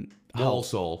Hull,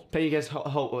 Walsall. playing against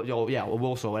Hull, or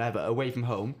Walsall, whatever, away from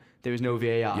home, there is no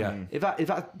VAR. Yeah. If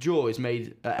that draw is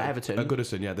made at Everton, At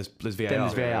Goodison, yeah, there's VAR. then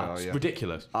there's VAR. It's yeah.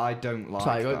 ridiculous. I don't like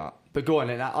Sorry, that. but go on.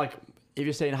 And like, if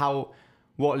you're saying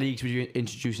what leagues would you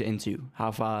introduce it into?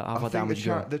 How far I down think would you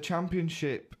go? the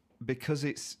Championship, because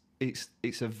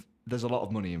there's a lot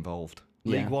of money involved.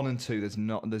 Yeah. League 1 and 2,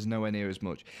 there's nowhere near as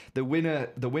much. The winner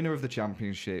of the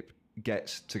Championship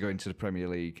gets to go into the Premier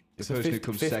League. The It's a person 50, who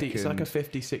comes 50 second. It's like a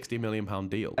 50, 60 million pound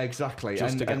deal. Exactly,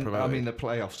 just and, to get and, I promoted. mean the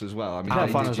playoffs as well. I mean, Cup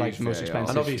they finals like introduced the most VAR expensive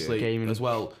And this obviously, year. game. as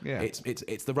well, Yeah.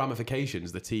 it's the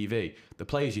ramifications, the TV, the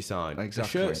players you sign,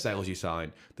 Exactly. the shirt sales you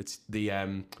sign,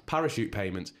 the parachute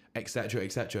payments, etc.,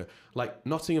 etc. Like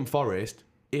Nottingham Forest,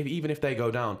 even if they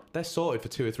go down, they're sorted for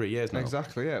 2 or 3 years now.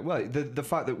 Exactly, yeah. Well, the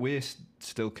fact that we're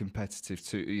still competitive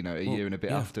to a year and a bit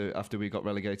yeah. after we got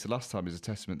relegated last time is a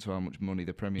testament to how much money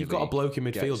the Premier You've League. got a bloke in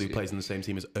midfield gets, who yeah. plays in the same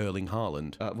team as Erling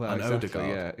Haaland Well, and exactly,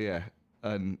 Odegaard. yeah.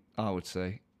 And I would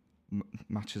say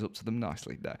matches up to them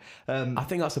nicely there. I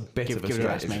think that's a bit Give of a it a stretch.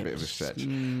 rest, It's a mate. bit of a stretch.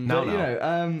 Now,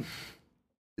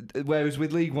 But, whereas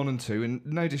with League 1 and 2, and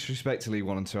no disrespect to League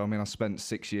 1 and 2, I mean, I spent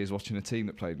 6 years watching a team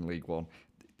that played in League 1.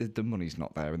 The money's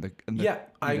not there. And the Yeah,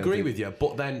 I agree the- with you.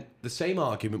 But then the same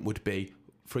argument would be,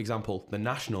 for example, the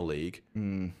National League.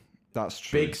 That's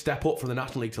true. Big step up from the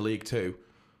National League to League Two.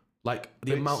 Like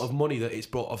the amount of money that it's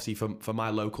brought, obviously, for my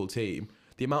local team,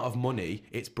 the amount of money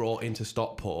it's brought into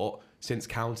Stockport since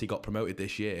County got promoted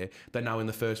this year. They're now in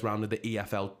the first round of the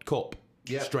EFL Cup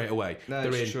Yep. straight away. No,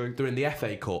 they're it's in. true. They're in the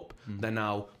FA Cup. They're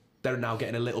now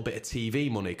getting a little bit of TV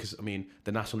money because I mean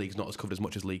the National League's not as covered as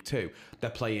much as League Two. They're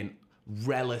playing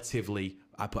relatively.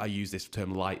 I use this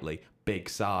term lightly. Big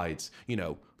sides. You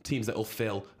know, teams that will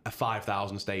fill a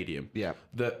 5,000 stadium. Yeah.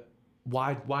 That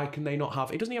why can they not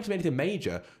have? It doesn't even have to be anything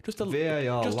major. Just a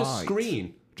VAR just a light.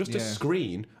 screen. Just a Yeah.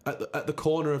 screen at the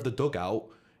corner of the dugout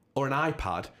or an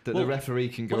iPad That the referee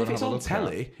can go Well, and if it's have a on look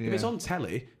telly, at. if it's Yeah. on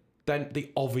telly, then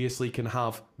they obviously can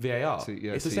have VAR.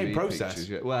 Yeah, It's the TV same process. pictures,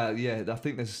 yeah. Well, yeah, I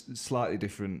think there's slightly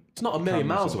different. It's not a million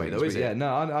cameras miles and away, things, though, is but it? Yeah,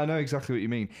 no, I know exactly what you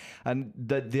mean. And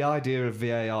the idea of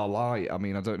VAR light, I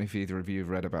mean, I don't know if either of you have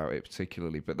read about it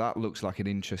particularly, but that looks like an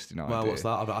interesting idea. Well, what's that?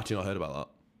 I've actually not heard about that.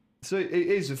 So it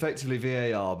is effectively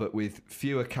VAR, but with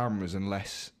fewer cameras and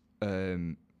less.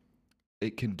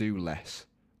 It can do less.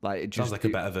 Like it just Sounds like a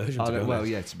better version. To be well,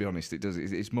 honest. yeah, to be honest, it does.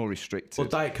 It's more restricted. Well,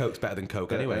 Diet Coke's better than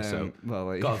Coke anyway, so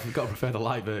well, got to prefer the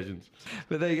light versions.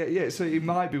 but there you go. Yeah, so it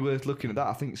might be worth looking at that.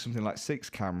 I think it's something like 6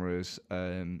 cameras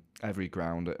every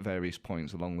ground at various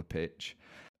points along the pitch.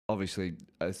 Obviously,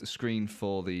 a screen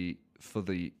for the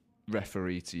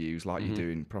referee to use, like you do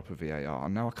in proper VAR.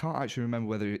 And now I can't actually remember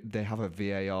whether they have a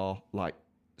VAR like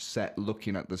set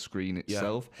looking at the screen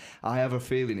itself. I have a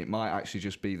feeling it might actually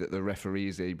just be that the referee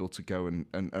is able to go and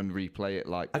replay it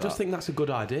like I that. just think that's a good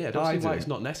idea. I don't I see why do. it's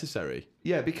not necessary.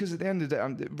 Yeah, because at the end of the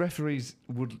day, referees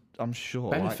would, I'm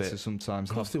sure, Benefit. like to sometimes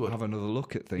Of course they would. have another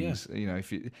look at things. You know,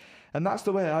 and that's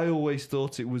the way I always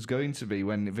thought it was going to be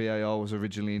when VAR was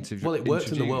originally introduced. Well, it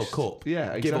worked in the World Cup.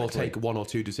 Yeah, exactly. Give or take 1 or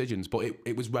 2 decisions, but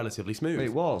it was relatively smooth.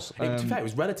 It was. To be fair, it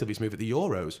was relatively smooth at the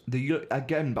Euros.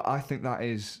 Again, but I think that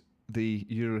is the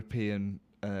European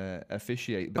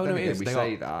officiate. But Oh, then no, it again, is. we They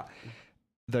say are. that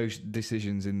those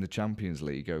decisions in the Champions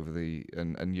League over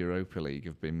and Europa League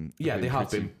have been Yeah, they have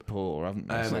pretty been. poor, haven't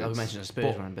they? Um, So Like I it's- mentioned the Spurs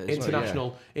But one, but it's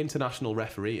well, international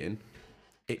refereeing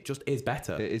it just is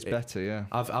better. It is better, yeah.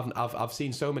 I've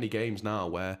seen so many games now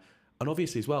where, and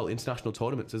obviously as well, international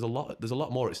tournaments, there's a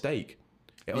lot more at stake.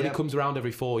 It only comes around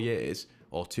every 4 years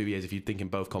or 2 years if you think in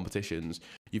both competitions.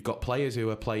 You've got players who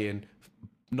are playing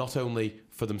not only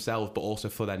for themselves but also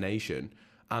for their nation,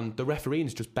 and the refereeing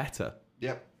is just better.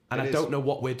 Yep. And I don't know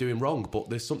what we're doing wrong, but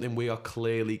there's something we are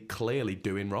clearly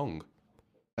doing wrong.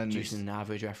 And Using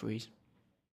average referees.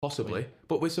 Possibly,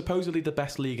 but we're supposedly the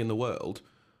best league in the world.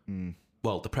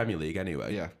 Well, the Premier League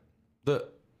anyway. yeah.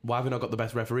 But why have we not got the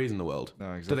best referees in the world? No,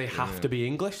 Do exactly. they have to be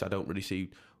English? I don't really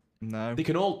see. No. They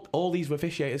can all these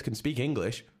officiators can speak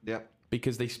English Yep.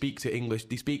 because they speak to English.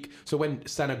 They speak. So when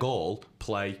Senegal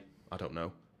play, I don't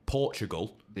know,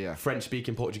 Portugal, Yeah. French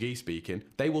speaking, Portuguese speaking,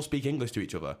 they will speak English to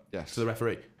each other. Yes. To the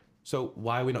referee. So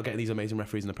why are we not getting these amazing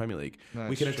referees in the Premier League? No,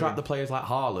 We it's can attract true. the players like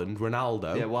Haaland,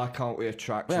 Ronaldo. Yeah, why can't we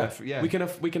attract... We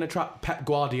can attract Pep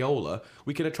Guardiola.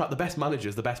 We can attract the best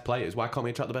managers, the best players. Why can't we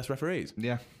attract the best referees?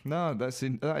 Yeah, no, that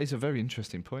is a very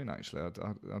interesting point. Actually,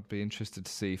 I'd be interested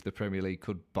to see if the Premier League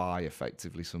could buy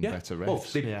effectively some better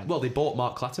refs. Well, they bought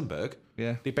Mark Clattenburg.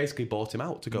 Yeah, They basically bought him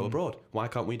out to go abroad. Why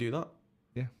can't we do that?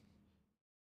 yeah,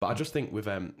 But I just think with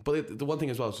but the one thing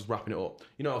as well is just wrapping it up.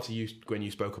 You know, obviously when you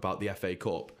spoke about the FA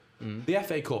Cup, the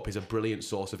FA Cup is a brilliant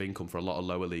source of income for a lot of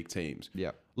lower league teams.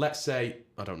 yeah, Let's say,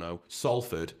 I don't know,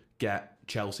 Salford get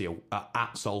Chelsea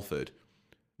at Salford.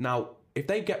 Now, if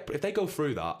they go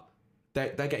through that,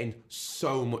 they're getting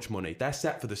so much money. They're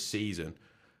set for the season.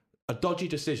 A dodgy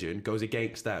decision goes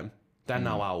against them. They're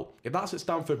now out. If that's at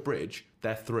Stamford Bridge,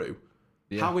 they're through.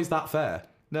 Yeah. How is that fair?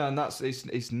 No, and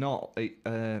it's not.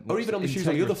 Or even on the shoes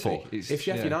on the other foot. It's- If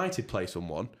Sheffield yeah. United play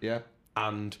someone Yeah,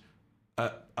 and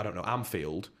I don't know,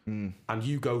 Anfield, and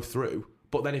you go through,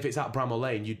 but then if it's at Bramall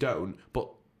Lane, you don't, but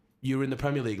you were in the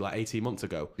Premier League like 18 months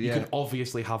ago, you Yeah. can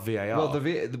obviously have VAR.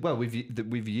 well,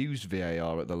 we've used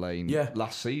VAR at the Lane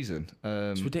last season.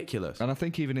 It's ridiculous. And I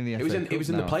think even in the FA was in- Cup it was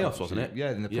in the now, I think playoffs, wasn't it?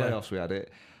 Yeah, in the Yeah. playoffs we had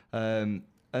it.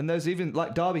 And there's even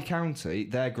like Derby County,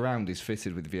 their ground is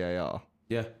fitted with VAR,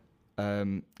 Yeah,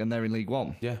 and they're in League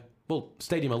One. yeah. Well,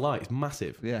 Stadium of Light is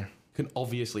massive. Yeah. Can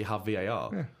obviously have VAR.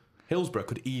 Yeah. Hillsborough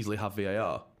could easily have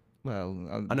VAR. Well,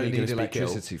 I know they you're need gonna speak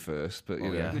electricity first, but you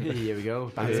know. yeah. Here we go.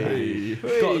 Back Hey.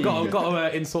 Got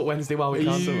to insult Wednesday while we can.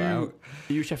 Are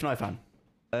you a Sheffield United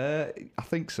fan? I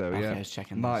think so. Okay, Yeah, I was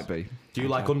checking might this. be. Do you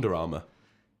like Under Armour?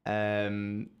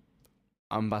 I'm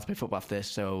about to play football after this,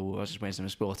 so I was just wearing something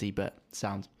sporty, but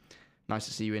sound nice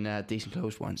to see you in decent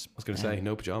clothes once. I was going to say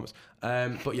no pajamas.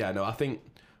 But yeah, no, I think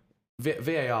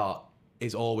VAR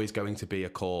is always going to be a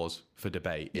cause for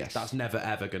debate. Yes. That's never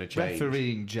ever going to change.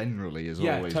 Refereeing generally has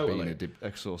Yeah, always totally. been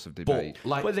a source of debate. But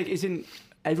like, But like, isn't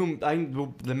everyone? I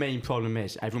think the main problem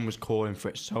is everyone was calling for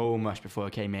it so much before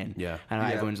it came in, yeah, and Yeah.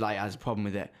 everyone's like has a problem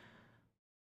with it.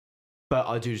 But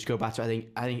I do just go back to I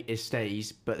think it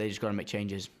stays, but they just got to make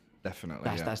changes. Definitely.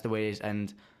 That's the way it is.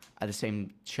 And at the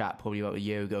same chat probably about a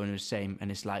year ago, and it was the same. And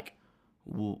it's like,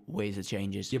 where's the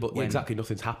changes? yeah, but When- exactly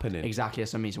nothing's happening. exactly.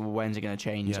 That's what I mean. So when's it going to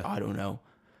change? Yeah. I don't know.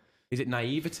 Is it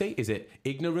naivety? Is it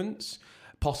ignorance?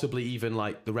 Possibly even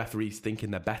like the referees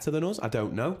thinking they're better than us? I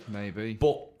don't know. Maybe.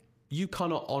 But you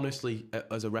cannot honestly,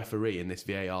 as a referee in this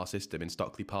VAR system in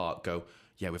Stockley Park, go,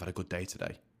 yeah, we've had a good day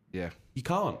today. Yeah. You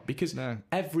can't, because No.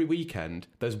 every weekend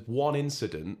there's one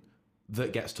incident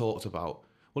that gets talked about.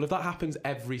 Well, if that happens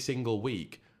every single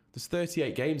week, there's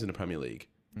 38 games in the Premier League.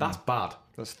 That's bad.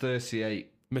 That's 38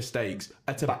 Mistakes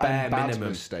at a ba- bare and bad minimum.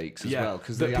 mistakes as Yeah, well,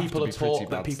 because that people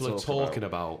are talking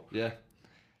about. Yeah.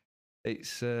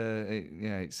 It's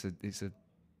it's a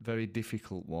very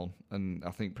difficult one, and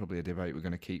I think probably a debate we're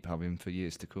going to keep having for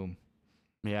years to come.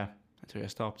 Yeah, that's where I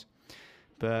stopped.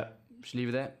 But just leave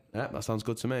it there. Yeah, that sounds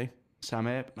good to me. Sam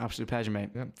here, absolute pleasure, mate.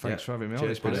 Yeah, thanks Yeah. for having me on.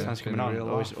 Cheers, It's been buddy. a- Thanks for been coming a on. real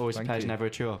Always, laugh. always a Thank pleasure, you. never a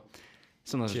chore.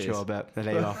 Sometimes a Cheers. chore, but they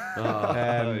lay off.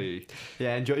 Hey.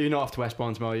 Yeah, enjoy. You're not off to West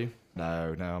Brom tomorrow, are you?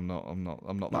 No, I'm not that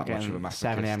Not much of a getting masochist.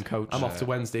 7 a.m. coach. I'm off to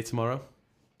Wednesday tomorrow.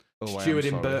 Oh, I am Steward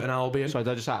in sorry. Burton Albion. Sorry,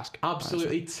 did I just ask?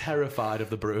 Absolutely terrified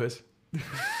of the Brewers.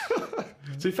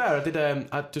 To be fair,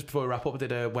 just before we wrap up, I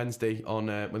did a Wednesday on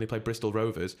when they played Bristol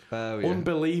Rovers. Oh, yeah.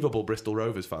 Unbelievable Bristol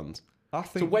Rovers fans. I So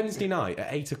think Wednesday night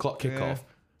at 8 o'clock kickoff,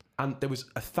 and there was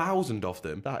 1,000 of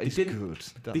them. that They is didn't- good.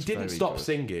 They That's didn't very stop good.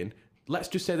 singing. Let's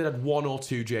just say they had 1 or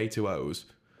 2 J2Os.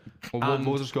 Well, And-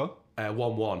 what was the score?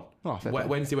 1-1. Oh, fair play.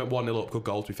 Wednesday went 1-0 up. Good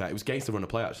goal, to be fair. It was against the run of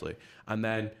play, actually. And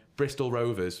then Bristol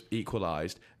Rovers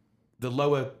equalised. The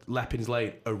lower Leppings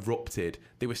Lane erupted.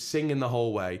 They were singing the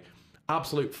whole way.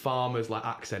 Absolute farmers like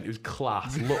accent. It was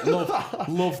class.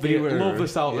 Love the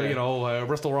South. Yeah. You know,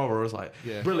 Bristol Rovers like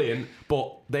brilliant.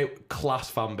 But they class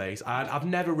fan base. And I've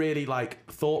never really like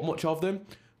thought much of them.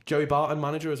 Joey Barton,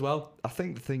 manager as well. I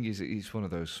think the thing is, he's one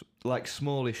of those like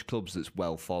smallish clubs that's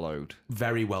well followed.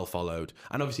 Very well followed.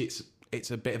 And obviously it's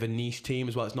a bit of a niche team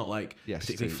as well. It's not like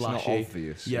particularly flashy. It's not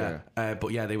obvious. Yeah.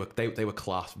 But yeah, they were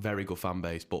class. Very good fan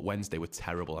base. But Wednesday were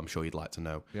terrible. I'm sure you'd like to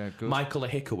know. Yeah, good. Michael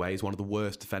Ahikaway is one of the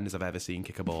worst defenders I've ever seen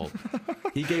kick a ball.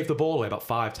 He gave the ball away about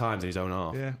 5 times in his own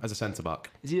half as a centre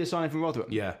back. Is he a signing from Rotherham?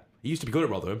 Yeah. He used to be good at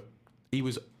Rotherham. He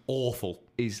was awful.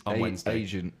 He's on Wednesday.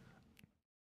 Agent.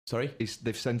 Sorry?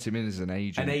 They've sent him in as an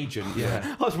agent. An agent,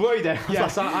 yeah. I was worried there.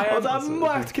 Yes, I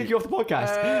might have to kick you off the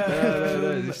podcast.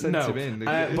 No, they sent him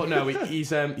in. But no,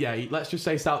 he's let's just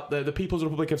say the People's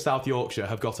Republic of South Yorkshire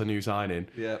have got a new signing.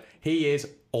 Yeah. He is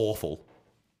awful.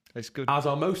 It's good. As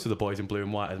are most of the boys in blue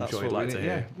and white, as I'm sure you'd like to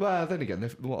hear. Yeah. Well, then again,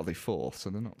 what are they, 4th? So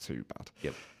they're not too bad.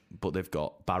 Yep. But they've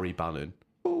got Barry Bannon,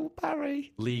 Oh,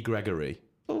 Barry. Lee Gregory,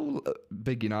 Oh,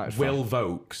 big United Will fan.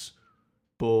 Vokes,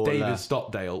 David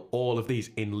Stockdale, all of these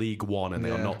in League One, and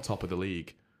they are not top of the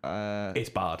league. It's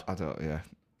bad. I don't, yeah.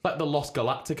 Like the Los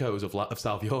Galacticos of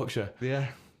South Yorkshire. Yeah.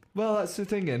 Well, that's the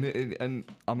thing, and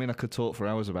I mean, I could talk for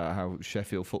hours about how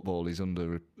Sheffield football is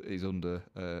under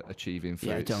achieving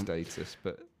for its status,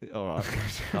 but all right.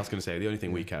 I was going to say the only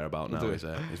thing we care about now is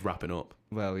wrapping up.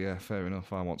 Well, yeah, fair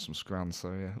enough. I want some scran,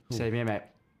 so yeah. Same here, mate.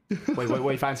 Wait, what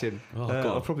are you fancying?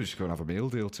 I'll probably just go and have a meal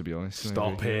deal, to be honest.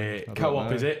 Stop maybe. it.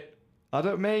 Co-op, is it? I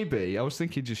don't. Maybe I was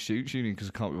thinking just shoot shooting because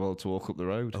I can't be bothered to walk up the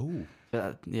road. Oh,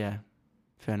 yeah,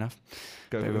 fair enough.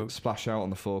 Go splash out on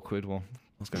the £4 one.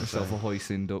 I was going to myself a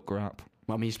hoisin duck wrap.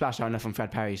 Well, I mean, you splashed out enough on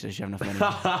Fred Perry, so you have enough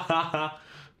money.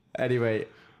 Anyway,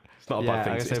 it's not a bad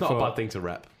thing. It's not a bad thing to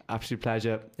rep. Absolute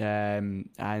pleasure.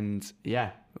 And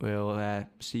yeah, we'll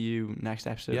see you next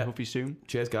episode. Hopefully soon.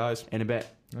 Cheers, guys. In a bit.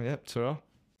 Oh, yeah, ta-ra.